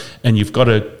goes, and you've got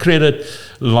a credit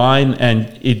line,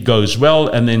 and it goes well,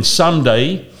 and then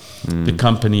someday the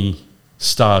company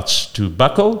starts to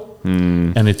buckle,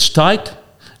 and it's tight,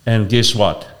 and guess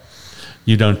what?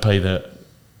 You don't pay the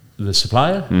the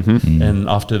supplier, and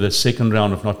after the second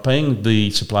round of not paying, the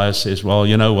supplier says, well,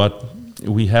 you know what,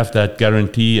 we have that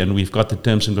guarantee and we've got the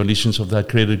terms and conditions of that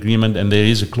credit agreement, and there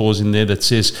is a clause in there that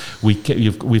says we've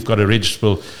got a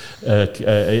registrable,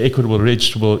 equitable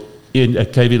registrable in a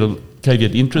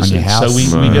caveat interest, On your so house.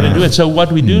 we're going to do it. So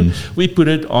what we do, we put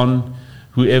it on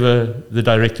whoever the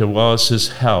director was, his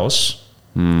house,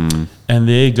 and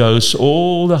there goes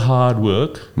all the hard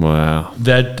work Wow.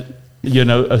 that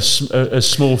a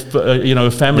small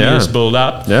a family Yeah. has built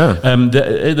up. Yeah.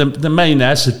 The main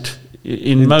asset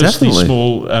in most of these Definitely.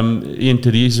 small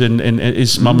entities and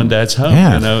is mum and dad's home.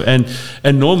 Yeah.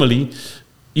 And normally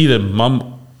either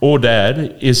mum or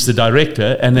dad is the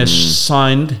director and has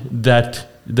signed that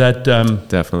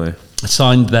Definitely.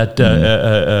 signed that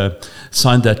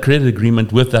credit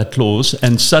agreement with that clause,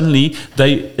 and suddenly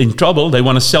they in trouble. They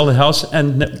want to sell the house,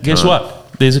 and guess what?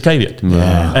 There's a caveat,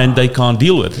 and they can't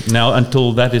deal with it now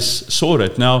until that is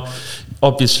sorted. Now,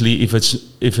 obviously, if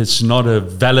it's not a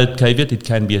valid caveat, it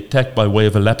can be attacked by way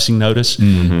of a lapsing notice,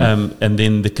 and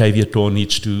then the caveator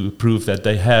needs to prove that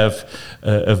they have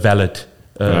a valid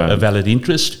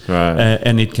interest,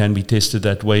 and it can be tested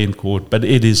that way in court. But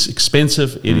it is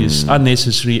expensive, it is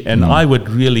unnecessary, and I would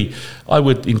really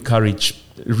encourage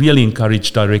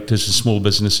directors and small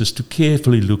businesses to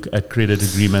carefully look at credit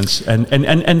agreements,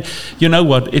 and you know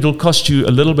what, it'll cost you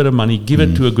a little bit of money. Give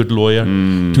it to a good lawyer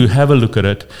to have a look at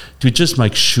it, to just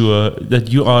make sure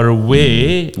that you are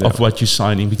aware of what you're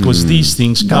signing, because these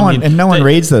things come in. And no one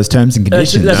reads those terms and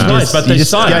conditions. That's You right, just- but you they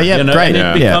just- sign, great. and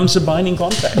it becomes a binding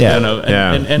contract,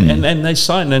 and they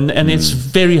sign, and it's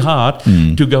very hard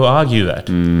to go argue that,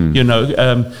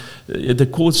 the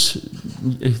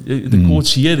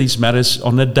courts hear these matters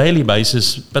on a daily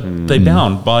basis, but they're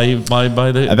bound by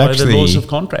the laws of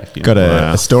contract. Got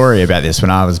a story about this when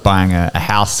I was buying a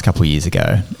house a couple of years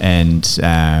ago, and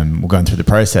we're going through the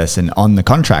process, and on the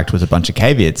contract was a bunch of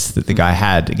caveats that the guy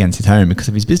had against his home because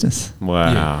of his business.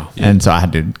 Wow. And so I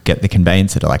had to get the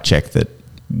conveyancer to check that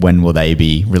when will they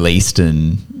be released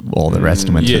and all the rest,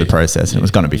 and went through the process, and it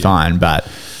was going to be fine. But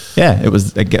it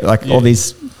was all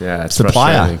these It's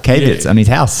supplier frustrating. caveats on his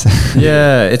house.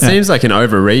 It seems like an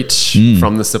overreach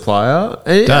from the supplier.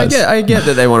 I get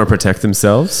that they want to protect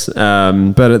themselves,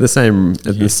 but at the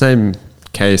same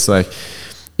case,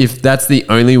 if that's the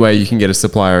only way you can get a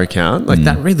supplier account,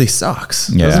 that really sucks,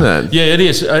 doesn't it? Yeah, it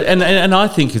is, and I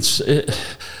think it's.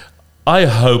 I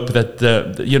hope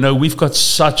that we've got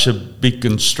such a big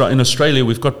in Australia.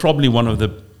 We've got probably one of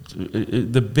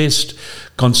the best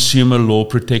consumer law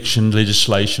protection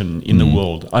legislation in the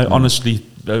world. I honestly,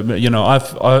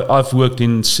 I've worked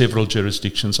in several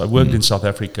jurisdictions. I've worked in South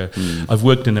Africa. I've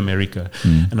worked in America,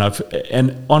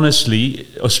 and honestly,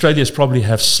 Australia's probably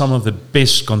have some of the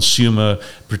best consumer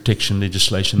protection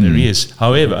legislation there is.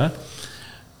 However,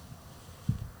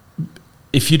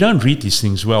 if you don't read these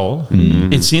things well,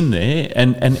 it's in there,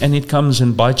 and it comes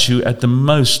and bites you at the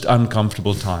most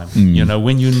uncomfortable time.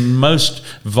 When you're most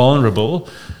vulnerable,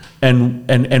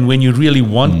 and when you really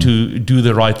want to do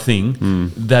the right thing,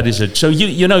 that is it. So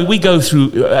we go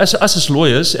through, us as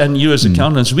lawyers and you as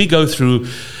accountants, we go through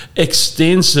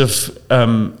extensive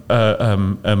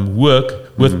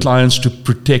work with clients to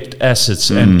protect assets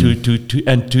and to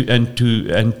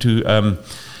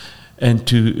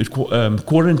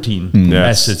quarantine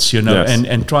assets,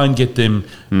 and try and get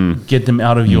them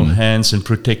out of your hands and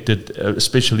protected,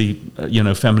 especially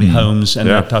family homes and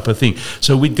that type of thing.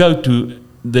 So we go to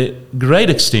the great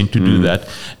extent to do that,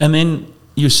 and then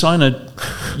you sign a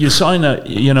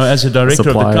as a director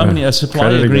of the company, a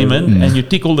supplier agreement, and you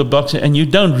tick all the boxes, and you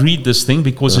don't read this thing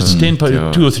because it's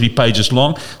 2 or 3 pages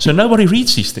long. So nobody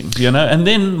reads these things, and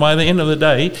then by the end of the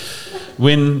day,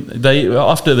 when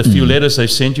after the few letters they've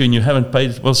sent you and you haven't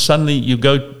paid, well, suddenly you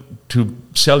go to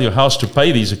sell your house to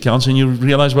pay these accounts, and you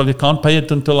realize, well, you can't pay it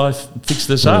until I fix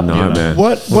this up.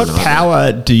 What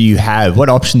power do you have? What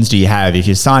options do you have if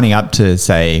you're signing up to,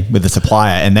 say, with a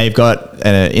supplier, and they've got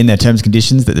in their terms and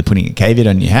conditions that they're putting a caveat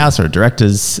on your house or a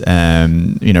director's,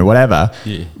 whatever?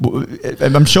 Yeah.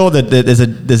 I'm sure that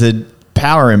there's a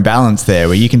power imbalance there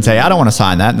where you can say, I don't want to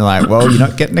sign that, and they're like, well, you're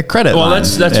not getting a credit well, line.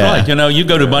 that's right. You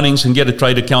go to Bunnings and get a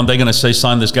trade account, they're going to say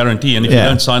sign this guarantee, and if you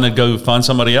don't sign it, go find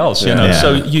somebody else.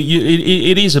 So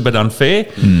it is a bit unfair.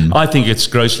 I think it's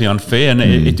grossly unfair, and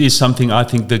it is something I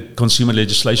think the consumer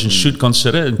legislation should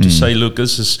consider, and to say, look,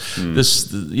 this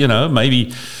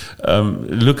maybe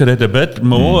look at it a bit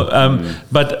more.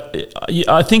 But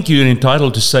I think you're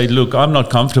entitled to say, look, I'm not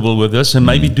comfortable with this, and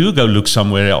maybe do go look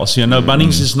somewhere else.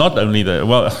 Bunnings is not only the,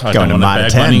 well, I don't want to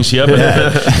bag Bunnings here,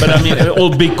 but I mean,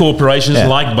 all big corporations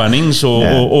like Bunnings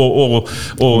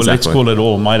or let's call it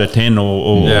all Mitre 10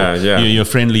 or your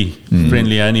friendly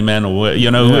handyman or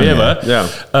whoever.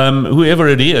 Whoever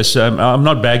it is. I'm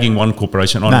not bagging one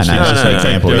corporation, honestly.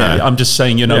 I'm just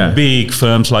saying, big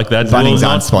firms like that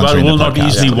will not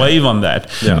easily waive on that.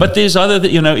 But there's other,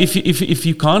 if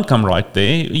you can't come right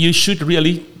there, you should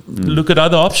really look at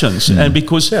other options. And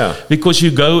because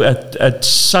you go at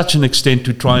such an extent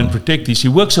to try and protect these,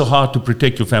 you work so hard to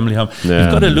protect your family home.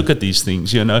 You've got to look at these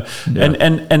things, and the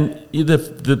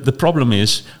problem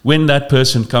is when that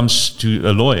person comes to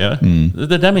a lawyer,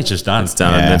 the damage is done. It's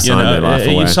done.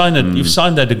 You've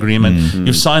signed that agreement,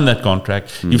 you've signed that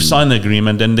contract, you've signed the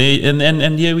agreement, and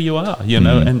here you are,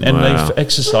 and they've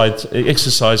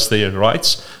exercised their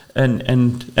rights, and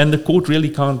the court really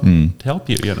can't help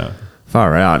you,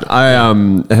 Far out.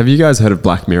 Have you guys heard of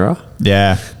Black Mirror?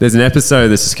 Yeah. There's an episode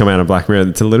that's just come out of Black Mirror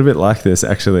that's a little bit like this,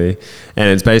 actually. And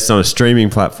it's based on a streaming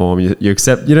platform. You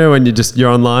accept, when you're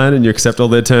online and you accept all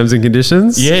their terms and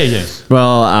conditions? Yeah.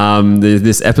 Well,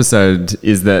 this episode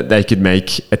is that they could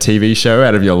make a TV show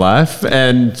out of your life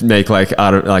and make like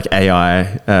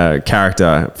AI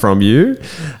character from you.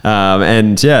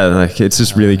 It's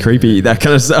just really creepy, that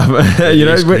kind of stuff.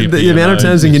 The amount of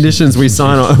terms and conditions we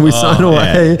sign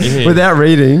away without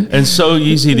reading. And so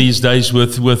easy these days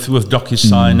with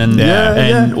DocuSign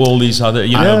and all these other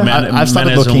manners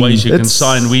and ways you can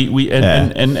sign.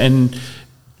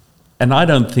 And I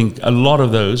don't think a lot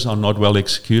of those are not well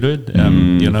executed.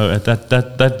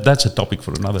 That's a topic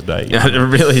for another day. Yeah, it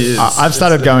really is. I've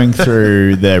started going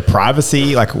through the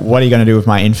privacy, like what are you going to do with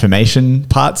my information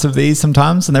parts of these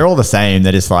sometimes, and they're all the same.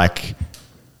 They're just like,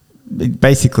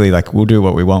 basically, like, we'll do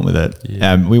what we want with it.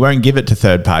 We won't give it to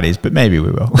third parties, but maybe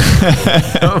we will.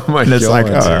 Oh my God. It's like,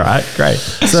 all right, great.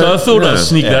 So I thought I'd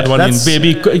sneak that one in,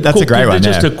 baby. That's a great one.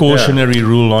 Just a cautionary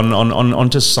rule on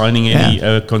just signing any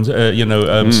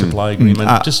supply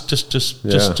agreement.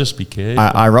 Just be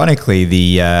careful. Ironically,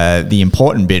 the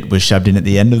important bit was shoved in at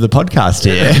the end of the podcast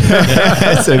here.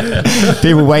 So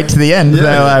people wait to the end.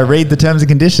 They'll read the terms and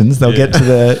conditions. They'll get to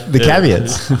the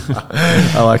caveats.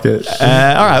 I like it. All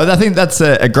right. Well, I think that's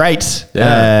a great chat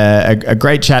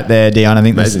there, Deon. I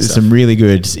think there's some really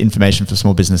good information for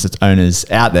small business owners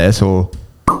out there. So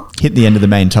we'll hit the end of the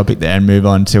main topic there and move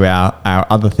on to our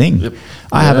other thing. Yep.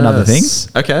 I have another thing.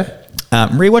 Okay.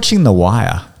 Rewatching The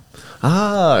Wire.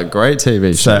 Great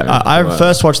TV show. So I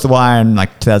first watched The Wire in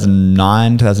like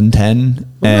 2009, 2010. Wasn't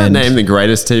that named the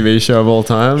greatest TV show of all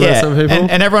time by some people?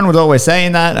 And everyone was always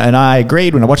saying that, and I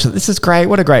agreed when I watched it. This is great.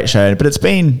 What a great show. But it's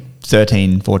been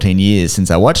 13, 14 years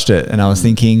since I watched it, and I was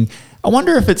thinking, I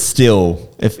wonder if it's still,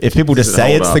 if people just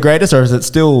say it's the greatest, or is it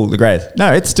still the greatest?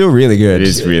 No, it's still really good. It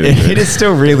is really good. It is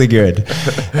still really good.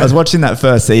 I was watching that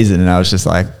first season, and I was just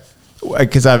like,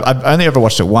 because I've only ever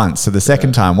watched it once, so the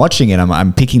second time watching it,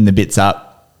 I'm picking the bits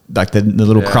up, like the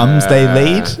little crumbs they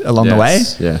lead along the way.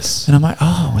 Yes. And I'm like,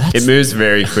 it moves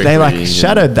very quickly. They like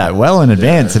shadowed that well in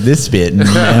advance of this bit, and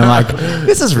I'm like,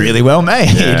 this is really well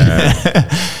made.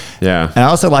 Yeah. And I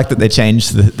also like that they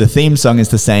changed the theme song is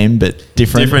the same but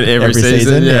different every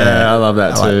season. Yeah, I love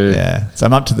that too. So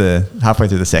I'm up to halfway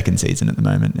through the second season at the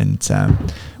moment, and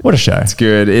what a show. It's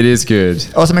good. It is good.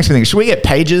 Also makes me think, should we get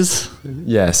pages?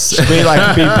 Yes. Should we be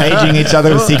paging each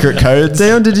other with secret codes?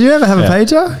 Deon, did you ever have a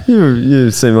pager?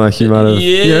 You seem like you might have.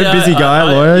 You're a busy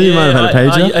lawyer. You might have had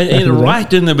a pager.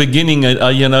 Right in the beginning,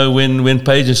 when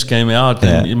pages came out,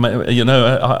 and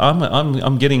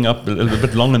I'm getting up a little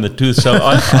bit long in the tooth, so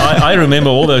I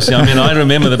remember all those. I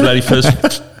remember the bloody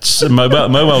first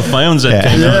mobile phones that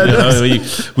came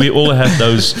out. We all had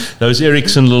those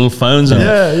Ericsson little phones,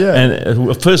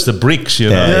 and first the bricks,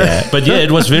 But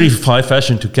it was very high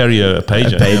fashion to carry a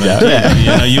pager.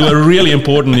 You were really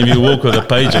important if you walk with a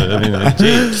pager.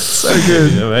 So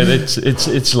good.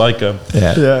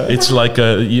 It's like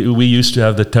we used to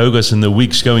have the togas and the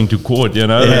wigs going to court. You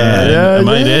had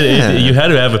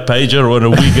to have a pager or a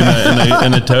wig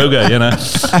and a toga. Do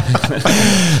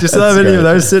you still have any of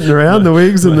those sitting around, the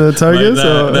wigs and the togas?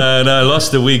 No, I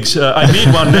lost the wigs. I need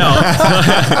one now.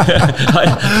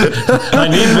 I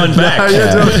need one back.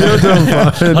 You're doing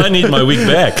fine. I need my wig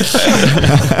back.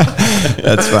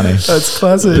 That's funny. That's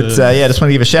classic. But yeah, just want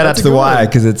to give a shout out to The Wire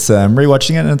because it's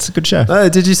rewatching it and it's a good show.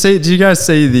 Did you guys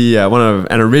see the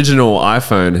an original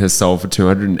iPhone has sold for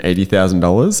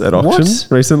 $280,000 at auction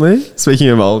recently? Speaking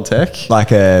of old tech,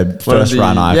 Like a first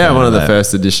run iPhone. Yeah, one of the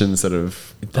first editions sort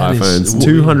of That is- iPhones.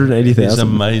 $280,000. It's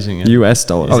amazing. US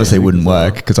dollars. Obviously, it wouldn't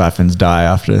work because iPhones die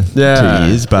after 2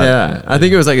 years. But yeah, I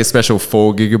think it was like a special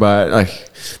 4 gigabyte. Like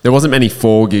there wasn't many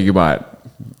 4 gigabyte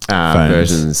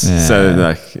versions. Yeah. So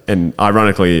like, and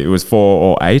ironically, it was 4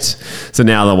 or 8. So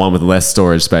now the one with less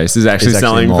storage space is actually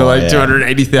selling for more, like yeah.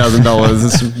 $280,000.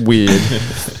 It's weird.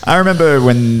 I remember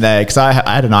when because I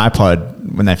had an iPod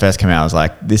when they first came out. I was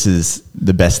like, this is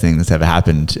the best thing that's ever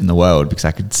happened in the world because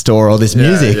I could store all this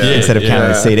music instead of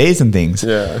counting CDs and things.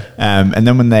 Yeah. And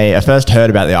then when I first heard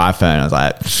about the iPhone, I was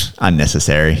like,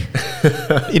 unnecessary.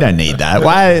 You don't need that.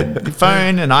 Why?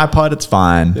 Phone and iPod, it's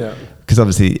fine. Yeah. Because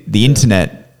obviously the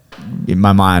internet, in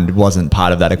my mind, wasn't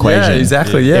part of that equation. Yeah,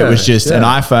 exactly. Yeah. It was just an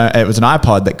iPhone. It was an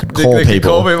iPod that could call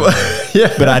people.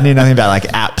 Yeah. But I knew nothing about like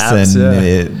apps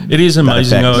and It is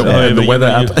amazing effect. how the weather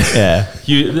app. Yeah.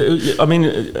 I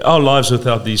mean, our lives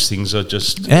without these things are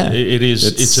just. Yeah.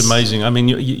 It's amazing. I mean,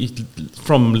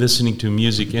 from listening to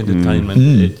music,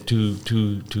 entertainment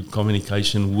to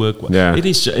communication, work. Yeah. It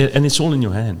is, and it's all in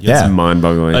your hand. Yeah. It's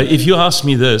mind-boggling. If you asked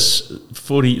me this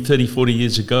 30, 40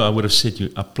 years ago, I would have said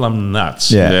you are plumb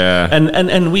nuts. Yeah. And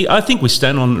I think we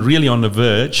stand really on the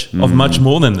verge of much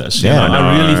more than this. Yeah.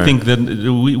 I really think that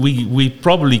we're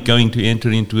probably going to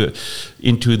enter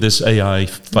into this AI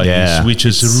phase, which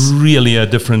is really a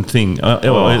different thing.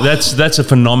 That's a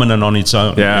phenomenon on its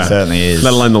own. Yeah. It certainly is.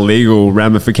 Let alone the legal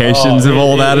ramifications of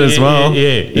all that as well.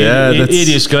 It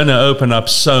is going to open up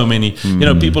so many.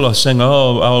 People are saying,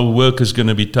 "Oh, our work is going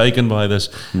to be taken by this."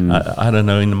 I don't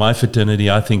know. In my fraternity,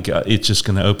 I think it's just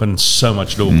going to open so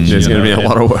much doors. There's going to be a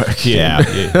lot of work. Yeah.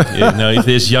 No, if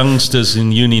there's youngsters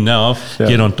in uni now,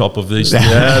 get on top of this.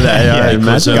 AI,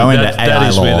 because, Go into that AI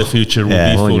is law. where the future will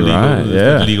Yeah. be for you're legal, right.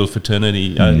 Yeah. legal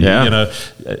fraternity. Yeah.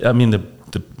 I mean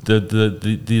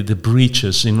the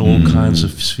breaches in all kinds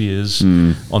of spheres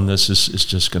on this is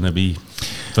just going to be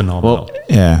phenomenal. Well,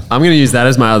 Yeah. I'm going to use that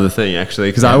as my other thing, actually,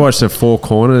 because I watched a Four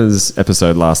Corners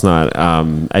episode last night,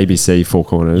 ABC Four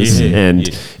Corners, and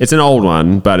it's an old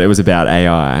one, but it was about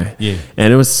AI. Yeah.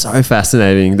 And it was so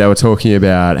fascinating. They were talking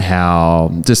about how,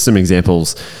 just some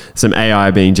examples, some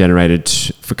AI being generated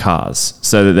for cars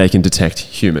so that they can detect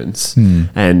humans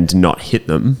and not hit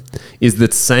them is the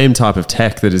same type of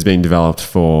tech that is being developed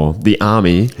for the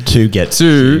army To get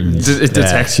to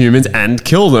detect humans and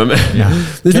kill them.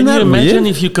 Isn't Can that you imagine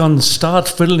weird? if you can start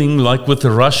fiddling like with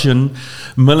the Russian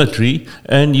military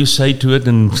and you say to it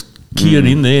and key it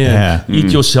in there,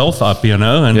 eat yourself up,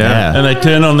 and they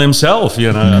turn on themselves,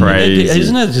 Crazy.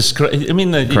 Isn't it just crazy? I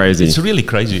mean, Crazy. it's really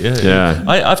crazy. Yeah.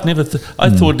 I've never. I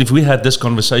thought if we had this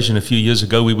conversation a few years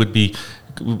ago, we would be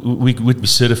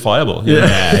certifiable.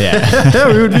 Yeah,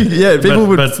 we would be. Yeah, people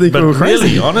would think we were crazy.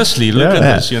 Really, honestly, look at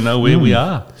this. Where we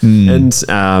are. And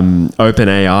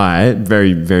OpenAI,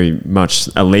 very, very much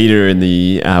a leader in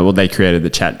the. They created the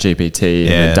Chat GPT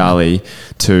and the DALL-E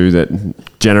 2 that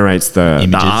generates the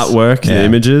artwork, the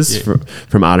images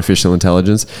from artificial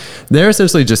intelligence. They're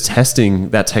essentially just testing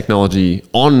that technology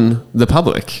on the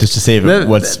public, just to see if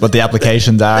what the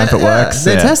applications are, if it works.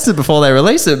 They test it before they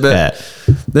release it, but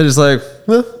they're just like,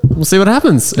 well, we'll see what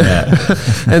happens.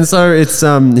 And so it's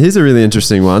here's a really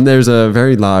interesting one. There's a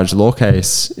very large law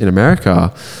case in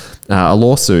America, a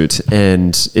lawsuit,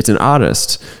 and it's an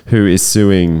artist who is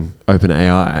suing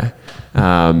OpenAI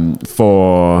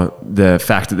for the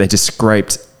fact that they just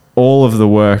scraped all of the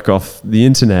work off the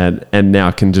internet and now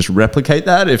can just replicate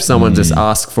that. If someone just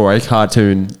asks for a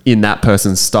cartoon in that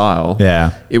person's style,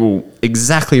 it will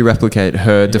exactly replicate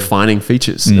her defining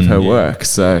features of her work.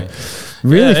 So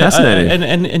really fascinating.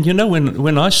 And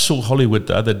when I saw Hollywood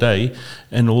the other day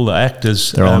and all the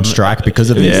actors, they're on strike because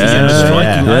of this.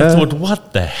 I thought,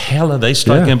 what the hell are they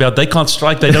striking about? They can't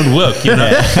strike, they don't work.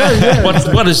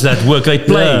 What is that work they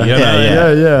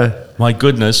play? My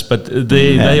goodness, but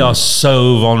they are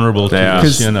so vulnerable to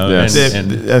this,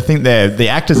 I think the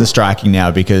actors are striking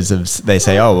now because they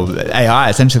say, AI,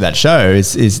 essentially that show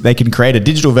is they can create a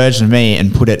digital version of me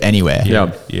and put it anywhere.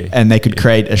 And they could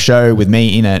create a show with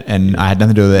me in it and I had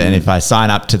nothing to do with it. And if I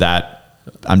sign up to that,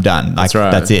 I'm done.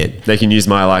 That's it. They can use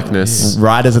my likeness.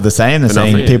 Writers are the same. They're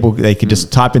saying people, they could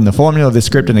just type in the formula of the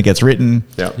script and it gets written.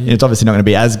 It's obviously not going to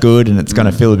be as good and it's going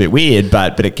to feel a bit weird,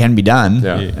 but it can be done.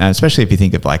 And especially if you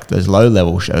think of like those low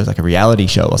level shows, like a reality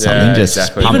show or something,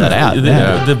 just pump that out.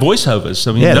 The voiceovers.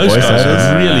 I mean, those guys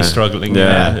are really struggling.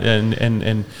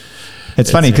 And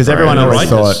It's funny because everyone The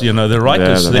always writers, thought, you know, the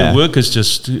writers, Yeah, their work is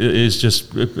just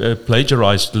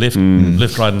plagiarized left,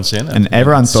 right, and center. and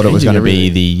everyone thought it was going to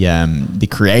changing be the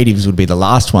creatives would be the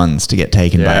last ones to get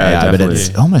taken by Yeah, AI, but definitely.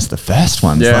 it's almost the first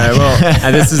ones. Yeah, like- well,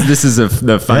 and this is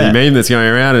the funny Yeah. meme that's going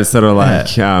around. It's sort of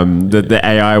like the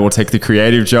AI will take the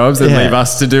creative jobs and Yeah. leave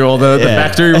us to do all the Yeah.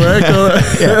 factory work, or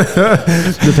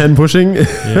the pen pushing.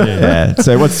 yeah.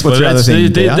 So what's Well, your other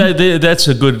thing, Deon? that's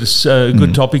a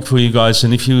good topic for you guys.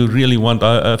 And if you really want,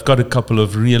 I've got a couple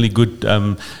of really good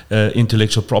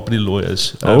intellectual property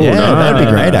lawyers. Yeah, that'd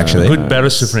be great, actually. A good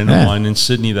barrister friend Yeah. of mine in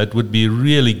Sydney that would be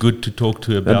really good to talk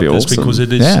to about be this awesome. because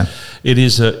it is. Yeah.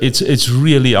 It's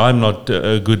really. I'm not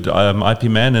a good IP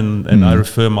man, and I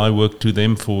refer my work to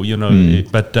them for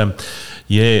but.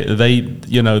 Yeah,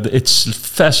 it's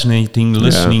fascinating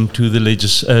listening to the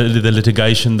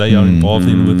litigation they are involved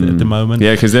in with at the moment.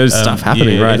 Yeah, because there's stuff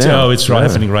happening right now. Oh, it's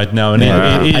happening right now, and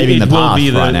Paving the it will path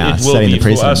be right now, it will setting be the for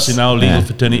us precedents. in our legal Yeah.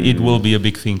 fraternity. It will be a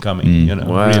big thing coming.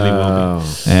 Really will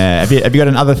be. Have you got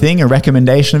another thing, a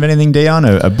recommendation of anything, Deon?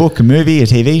 A book, a movie, a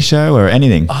TV show, or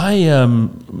anything?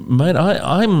 Mate,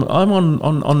 I'm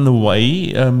on the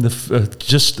way.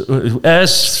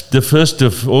 As the 1st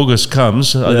of August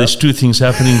comes, there's two things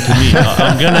happening to me.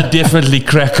 I'm gonna definitely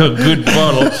crack a good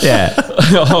bottle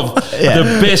of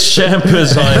the best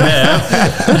champers I have,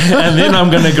 and then I'm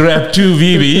gonna grab 2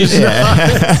 VBs.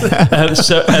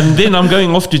 And then I'm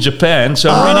going off to Japan. So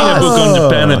I'm reading a book on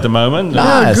Japan at the moment.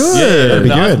 Nice. That'd be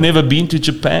Yeah, good. I've never been to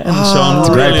Japan, so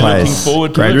I'm great really place. looking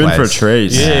forward to Great it. You're in for a place.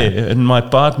 treat. Yeah, and my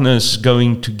partner's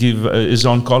going to give is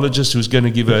oncologist who's going to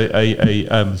give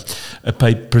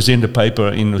present a paper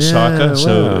in Osaka.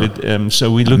 wow.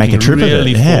 So we're Make a looking trip of it,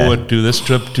 really yeah. forward to this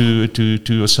trip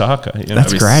to Osaka. You know.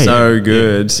 That's great. So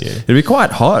good. Yeah. It'd be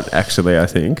quite hot, actually, I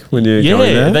think, when you're going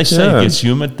Yeah, there. they say it gets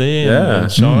humid there Yeah.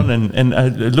 and so on.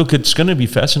 And look, it's going to be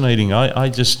fascinating. I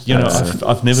just,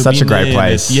 I've never Such been a great there.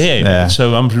 place. Yeah, Yeah.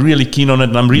 so I'm really keen on it,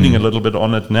 and I'm reading a little bit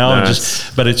on it now.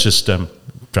 Nice. But it's just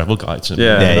travel guides. And,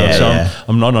 Yeah. Yeah, so yeah.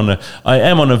 I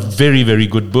am on a very, very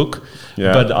good book.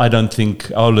 Yeah. But I don't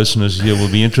think our listeners here will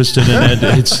be interested in it.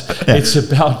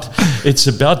 It's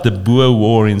about the Boer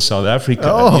War in South Africa,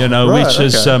 right, which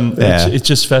is it's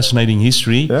just fascinating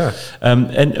history. Yeah.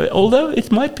 And although it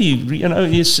might be,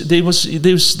 yes, there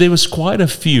was quite a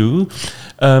few.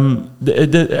 I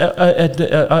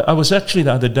was actually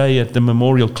the other day at the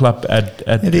Memorial Club at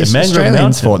these Mangrove Australians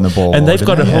Mountain, fought in the Boer War, and they've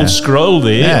got a didn't they? whole Yeah. scroll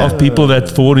there Yeah. of people that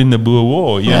fought in the Boer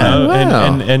War. wow.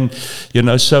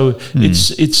 So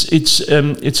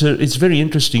it's very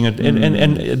interesting,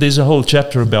 and there's a whole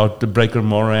chapter about the Breaker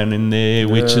Moran in there,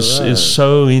 which is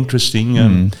so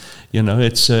interesting. So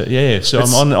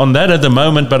I'm on that at the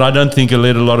moment, but I don't think a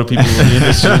lot of people will be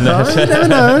interested in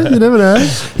that. You never know.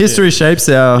 History shapes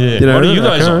our. Yeah. What are you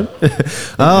our guys on?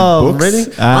 Oh, Books?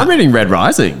 reading. I'm reading Red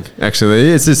Rising.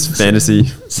 Actually, it's just fantasy.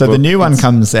 So the new one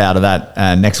comes out of that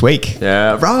next week.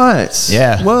 Yeah. Right.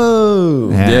 Yeah. Whoa.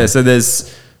 Yeah. Yeah. So there's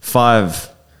 5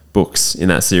 books in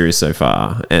that series so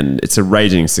far, and it's a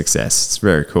raging success. It's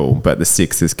very cool. But the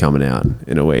 6th is coming out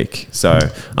in a week, so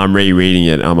I'm rereading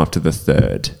it. I'm up to the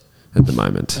 3rd at the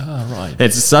moment. Oh, right.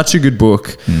 It's such a good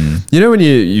book. You know when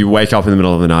you wake up in the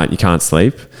middle of the night, you can't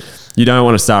sleep. You don't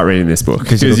want to start reading this book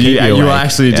because it'll keep you you will awake.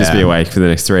 actually just be Yeah. awake for the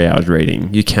next 3 hours reading.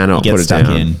 You cannot You get put it stuck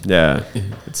down. in. Yeah,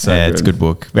 it's so Yeah, it's a good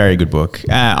book. Very good book.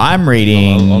 I'm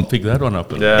reading. I'll pick that one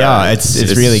up. Yeah,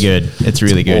 it's really good. It's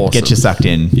really good. awesome. Get you sucked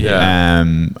in. Yeah.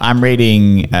 I'm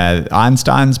reading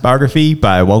Einstein's biography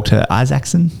by Walter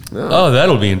Isaacson. Oh,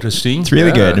 that'll be interesting. It's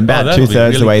really good. And about that'll be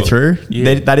 2/3 the really way cool. through.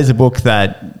 Yeah. That is a book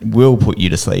that will put you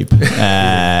to sleep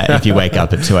if you wake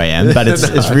up at 2 a.m. But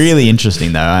it's really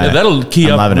interesting though. That'll key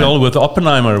I'm up loving it. well with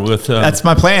Oppenheimer. That's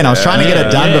my plan. I was trying to get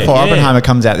it done Yeah, before yeah. Oppenheimer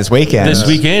comes out this weekend. This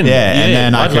weekend. Yeah, and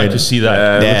then I'd like to see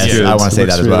that. Yeah, looks good. I want to see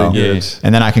Looks that as really well. good.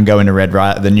 And then I can go into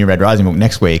the new Red Rising book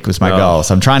next week was my goal.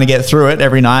 So I'm trying to get through it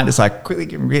every night. It's like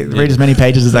quickly read as many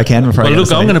pages as I can before I Well, get look,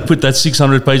 to I'm sleep. going to put that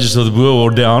 600 pages of the Boer War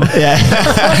down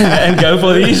and go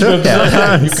for these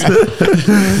books.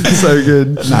 so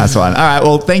good. Nice one. All right.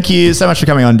 Well, thank you so much for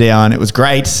coming on, Deon. It was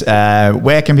great.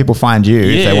 Where can people find you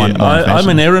if they want more I'm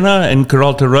information? in Erina in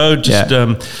Karalta Road. Just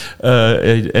Yeah.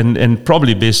 and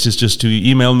probably best is just to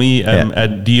email me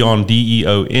at Deon,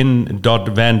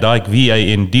 DEON.vandyk,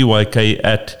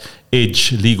 VANDYK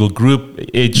Edge Legal Group,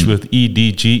 Edge with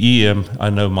EDGE. I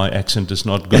know my accent is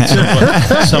not good.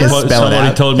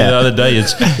 Somebody told me the other day,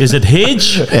 is it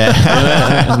Hedge?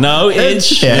 No,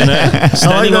 Edge. You know,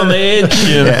 standing on the edge.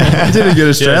 You know. You did a good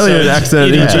Australian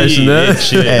accent imitation there.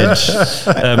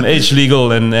 Edge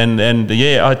Legal, and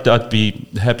yeah, I'd be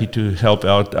happy to help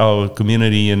out our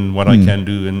community and what I can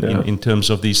do in terms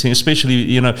of these things, especially,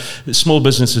 you know, small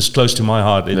business is close to my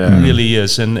heart. It really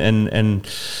is, and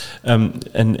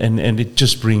it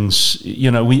just brings, you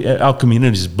know, our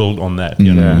community is built on that.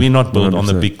 You know, we're not built 100%. On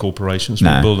the big corporations.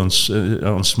 We're built on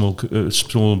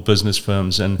small business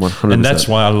firms, and 100%. That's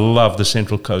why I love the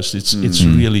Central Coast. It's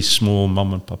really small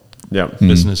mom and pop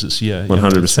businesses. Yeah,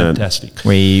 100%. It's fantastic.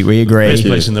 We agree. Best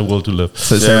place in the world to live.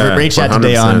 So reach out to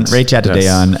Deon. Reach out to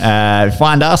Deon.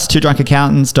 Find us,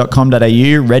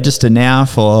 twodrunkaccountants.com.au. Register now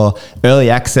for early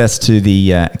access to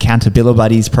the Accountability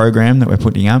Buddies program that we're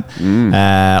putting up.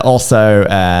 Also,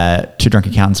 Two Drunk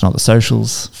Accountants on all the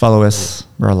socials. Follow us.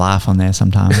 We're a laugh on there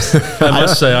sometimes. I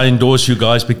must say I endorse you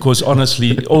guys because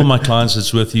honestly, all my clients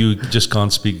that's with you just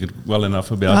can't speak well enough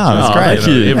about you. That's great. Thank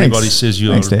you. Everybody says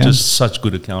you are Deon. just such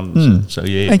good accountants. So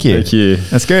yeah. Thank you. Thank you.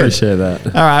 That's good. Appreciate that.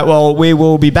 All right. Well, we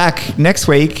will be back next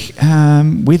week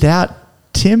without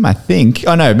Tim, I think.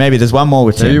 Oh no, maybe there's one more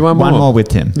with Tim. Maybe one more with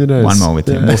Tim. Who knows? One more with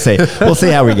Tim. We'll see. We'll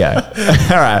see how we go.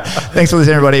 All right. Thanks for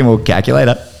listening, everybody, and we'll catch you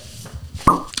later.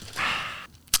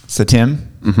 So Tim,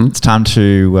 it's time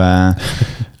to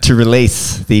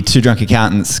release the Two Drunk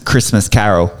Accountants Christmas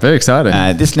Carol. Very exciting.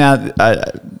 This now,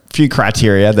 a few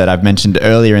criteria that I've mentioned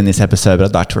earlier in this episode, but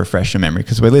I'd like to refresh your memory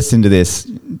because we're listening to this,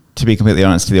 to be completely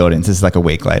honest to the audience, this is like a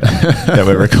week later that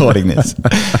we're recording this.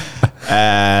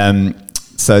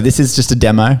 So this is just a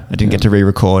demo. I didn't get to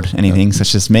re-record anything. So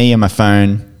it's just me and my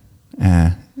phone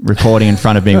recording in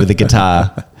front of me with a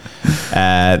guitar.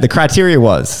 The criteria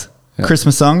was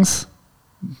Christmas songs.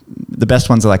 The best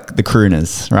ones are like the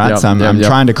crooners, right? So I'm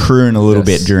trying to croon a little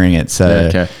bit during it. So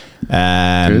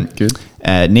good.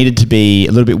 Needed to be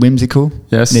a little bit whimsical.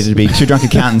 Yes. Needed to be Two Drunk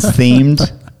Accountants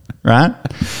themed, right?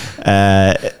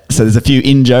 So there's a few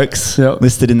in-jokes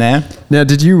listed in there. Now,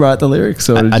 did you write the lyrics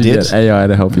or did you get AI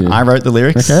to help you? I wrote the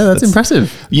lyrics. Okay, that's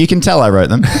impressive. You can tell I wrote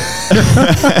them.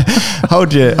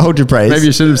 hold your praise. Maybe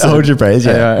you should have said hold your praise,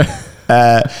 AI.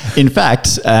 In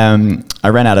fact, I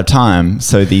ran out of time,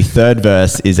 so the third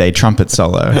verse is a trumpet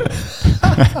solo,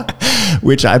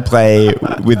 which I play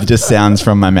with just sounds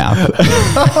from my mouth.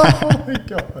 Oh my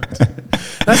god!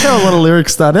 That's how a lot of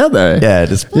lyrics start out, though. Yeah,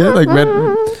 just like Red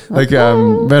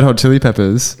Hot Chili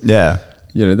Peppers. Yeah.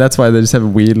 You know, that's why they just have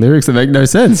weird lyrics that make no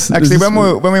sense. Actually, when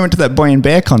we went to that Boy and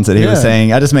Bear concert, he was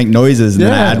saying, I just make noises and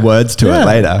then I add words to it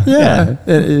later. Yeah.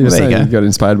 He was saying he got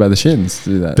inspired by the Shins to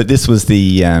do that. But this was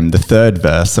the third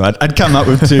verse, so I'd come up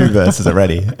with two verses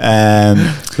already.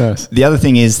 Nice. The other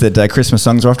thing is that Christmas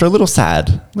songs are often a little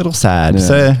sad.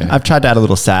 Yeah, I've tried to add a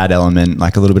little sad element,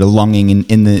 like a little bit of longing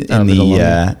in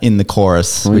the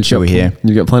chorus, which you'll hear.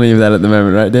 You've got plenty of that at the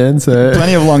moment, right, Dan? So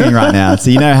plenty of longing right now.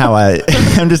 So you know how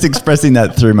I'm just expressing that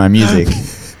through my music.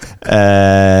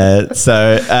 The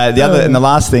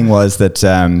last thing was that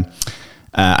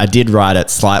I did write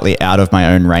it slightly out of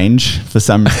my own range for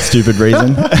some stupid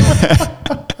reason.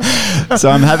 So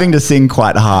I'm having to sing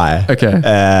quite high. Okay.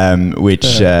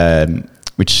 Which was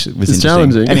interesting.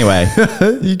 Challenging. Anyway,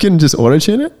 you can just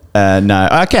auto-tune it? No,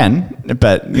 I can,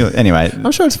 but anyway.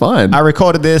 I'm sure it's fine. I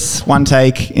recorded this, one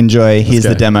take, enjoy. Here's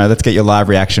the demo. Let's get your live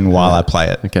reaction while I play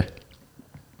it. Okay.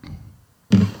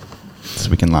 So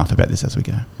we can laugh about this as we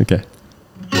go. Okay.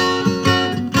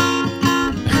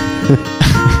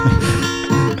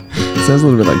 Sounds a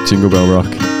little bit like Jingle Bell Rock.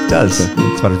 It does.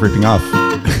 That's what it's ripping off.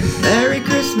 Merry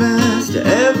Christmas to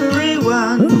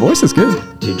everyone. Oh, the voice is good.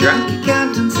 Two drunk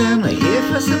accountants and we're here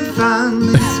for some fun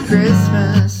this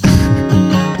Christmas.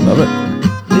 Love it.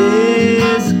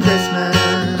 This Christmas.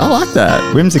 I like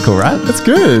that. Whimsical, right? That's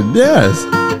good. Yes.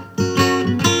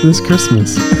 This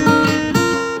Christmas.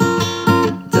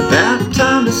 It's about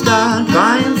time to start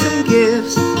buying some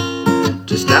gifts.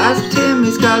 Just ask Tim,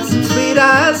 he's got some sweet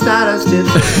Stardust tips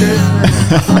for Christmas.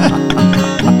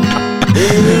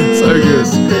 So good.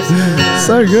 Christmas.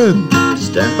 So good.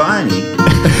 Just don't buy any.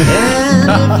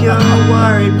 And if you're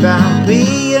worried about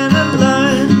being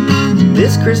alone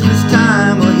this Christmas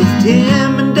time, well, here's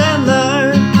Tim and Dan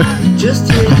Lowe.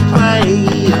 Just hit play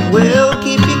and we'll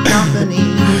keep you company.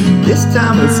 This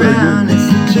time around, it's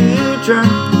the two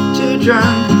drunk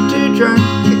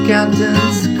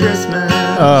accountants Christmas.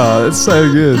 Oh, it's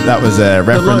so good. That was a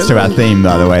reference to our theme,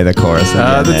 by the way, the chorus.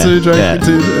 The two drunk. Yeah.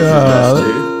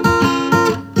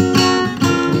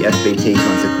 The FBT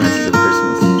consequences of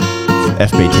Christmas.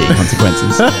 FBT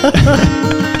consequences.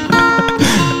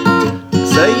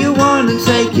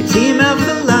 team out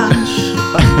for lunch.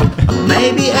 Or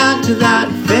maybe out to that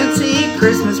fancy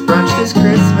Christmas brunch this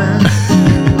Christmas.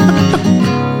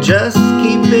 Just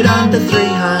keep it under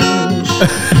 300.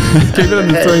 Keep it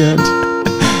under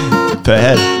 300. Per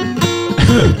head.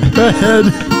 Per head.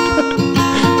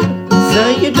 So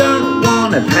you don't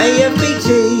want to pay FBT.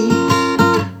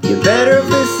 You better have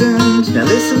listened. Now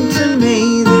listen to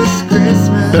me this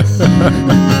Christmas.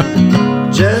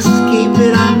 Just keep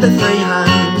it under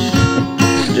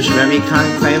 300. Just remember you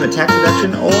can't claim a tax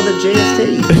deduction or the GST.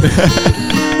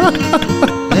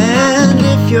 And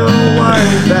if you're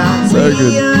worried about So being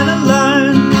good.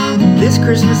 alone, this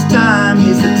Christmas time,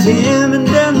 here's the Tim and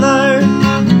Dan Low.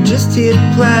 Just hit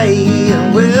play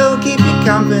and we'll keep you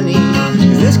company.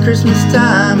 'Cause this Christmas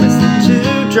time, it's the two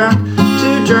drunk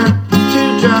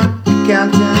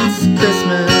accountants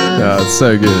Christmas. Oh, it's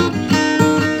so good.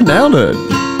 Nailed it.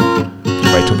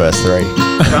 Wait till verse 3.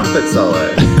 Trumpet solo.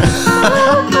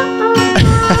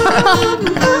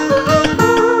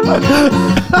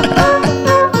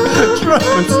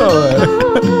 Trumpet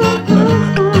solo.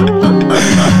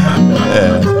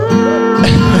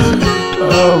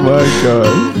 Oh my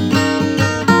god.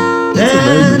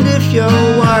 And if you're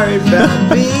worried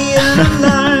about being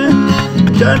alone,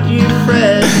 don't you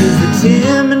fret, here's the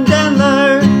Tim and Dan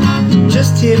Low.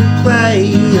 Just hit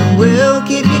play and we'll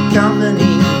keep you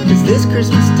company. 'Cause this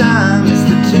Christmas time is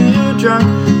the two drunk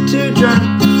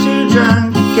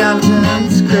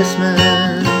accountants Christmas.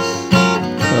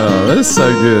 Oh, that is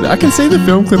so good. I can see the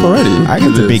film clip already. I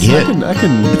think it's a big hit. I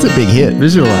can It's a big hit.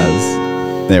 visualize.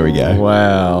 There we go.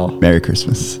 Wow. Merry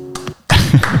Christmas.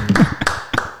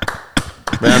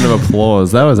 Round of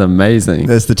applause. That was amazing.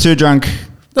 There's the two drunk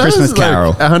That Christmas was like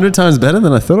carol. 100 times better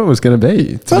than I thought it was going to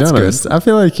be. To That's be honest, good. I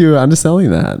feel like you were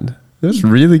underselling that. It was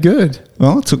really good.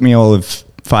 Well, it took me all of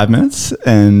 5 minutes,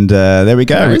 and there we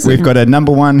go. Amazing. We've got a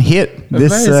number one hit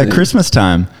this Amazing. Christmas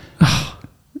time.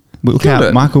 Look Killed out,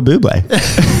 it. Michael Bublé.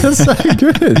 That's so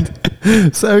good.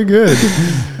 So good.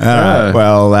 All right.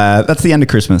 Well, that's the end of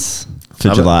Christmas for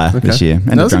Love it. July Okay. this year. End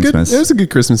That of was a good, Drunksmas. it was a good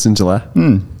Christmas in July.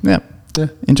 Yeah. Yeah.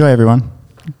 Enjoy, everyone.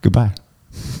 Goodbye.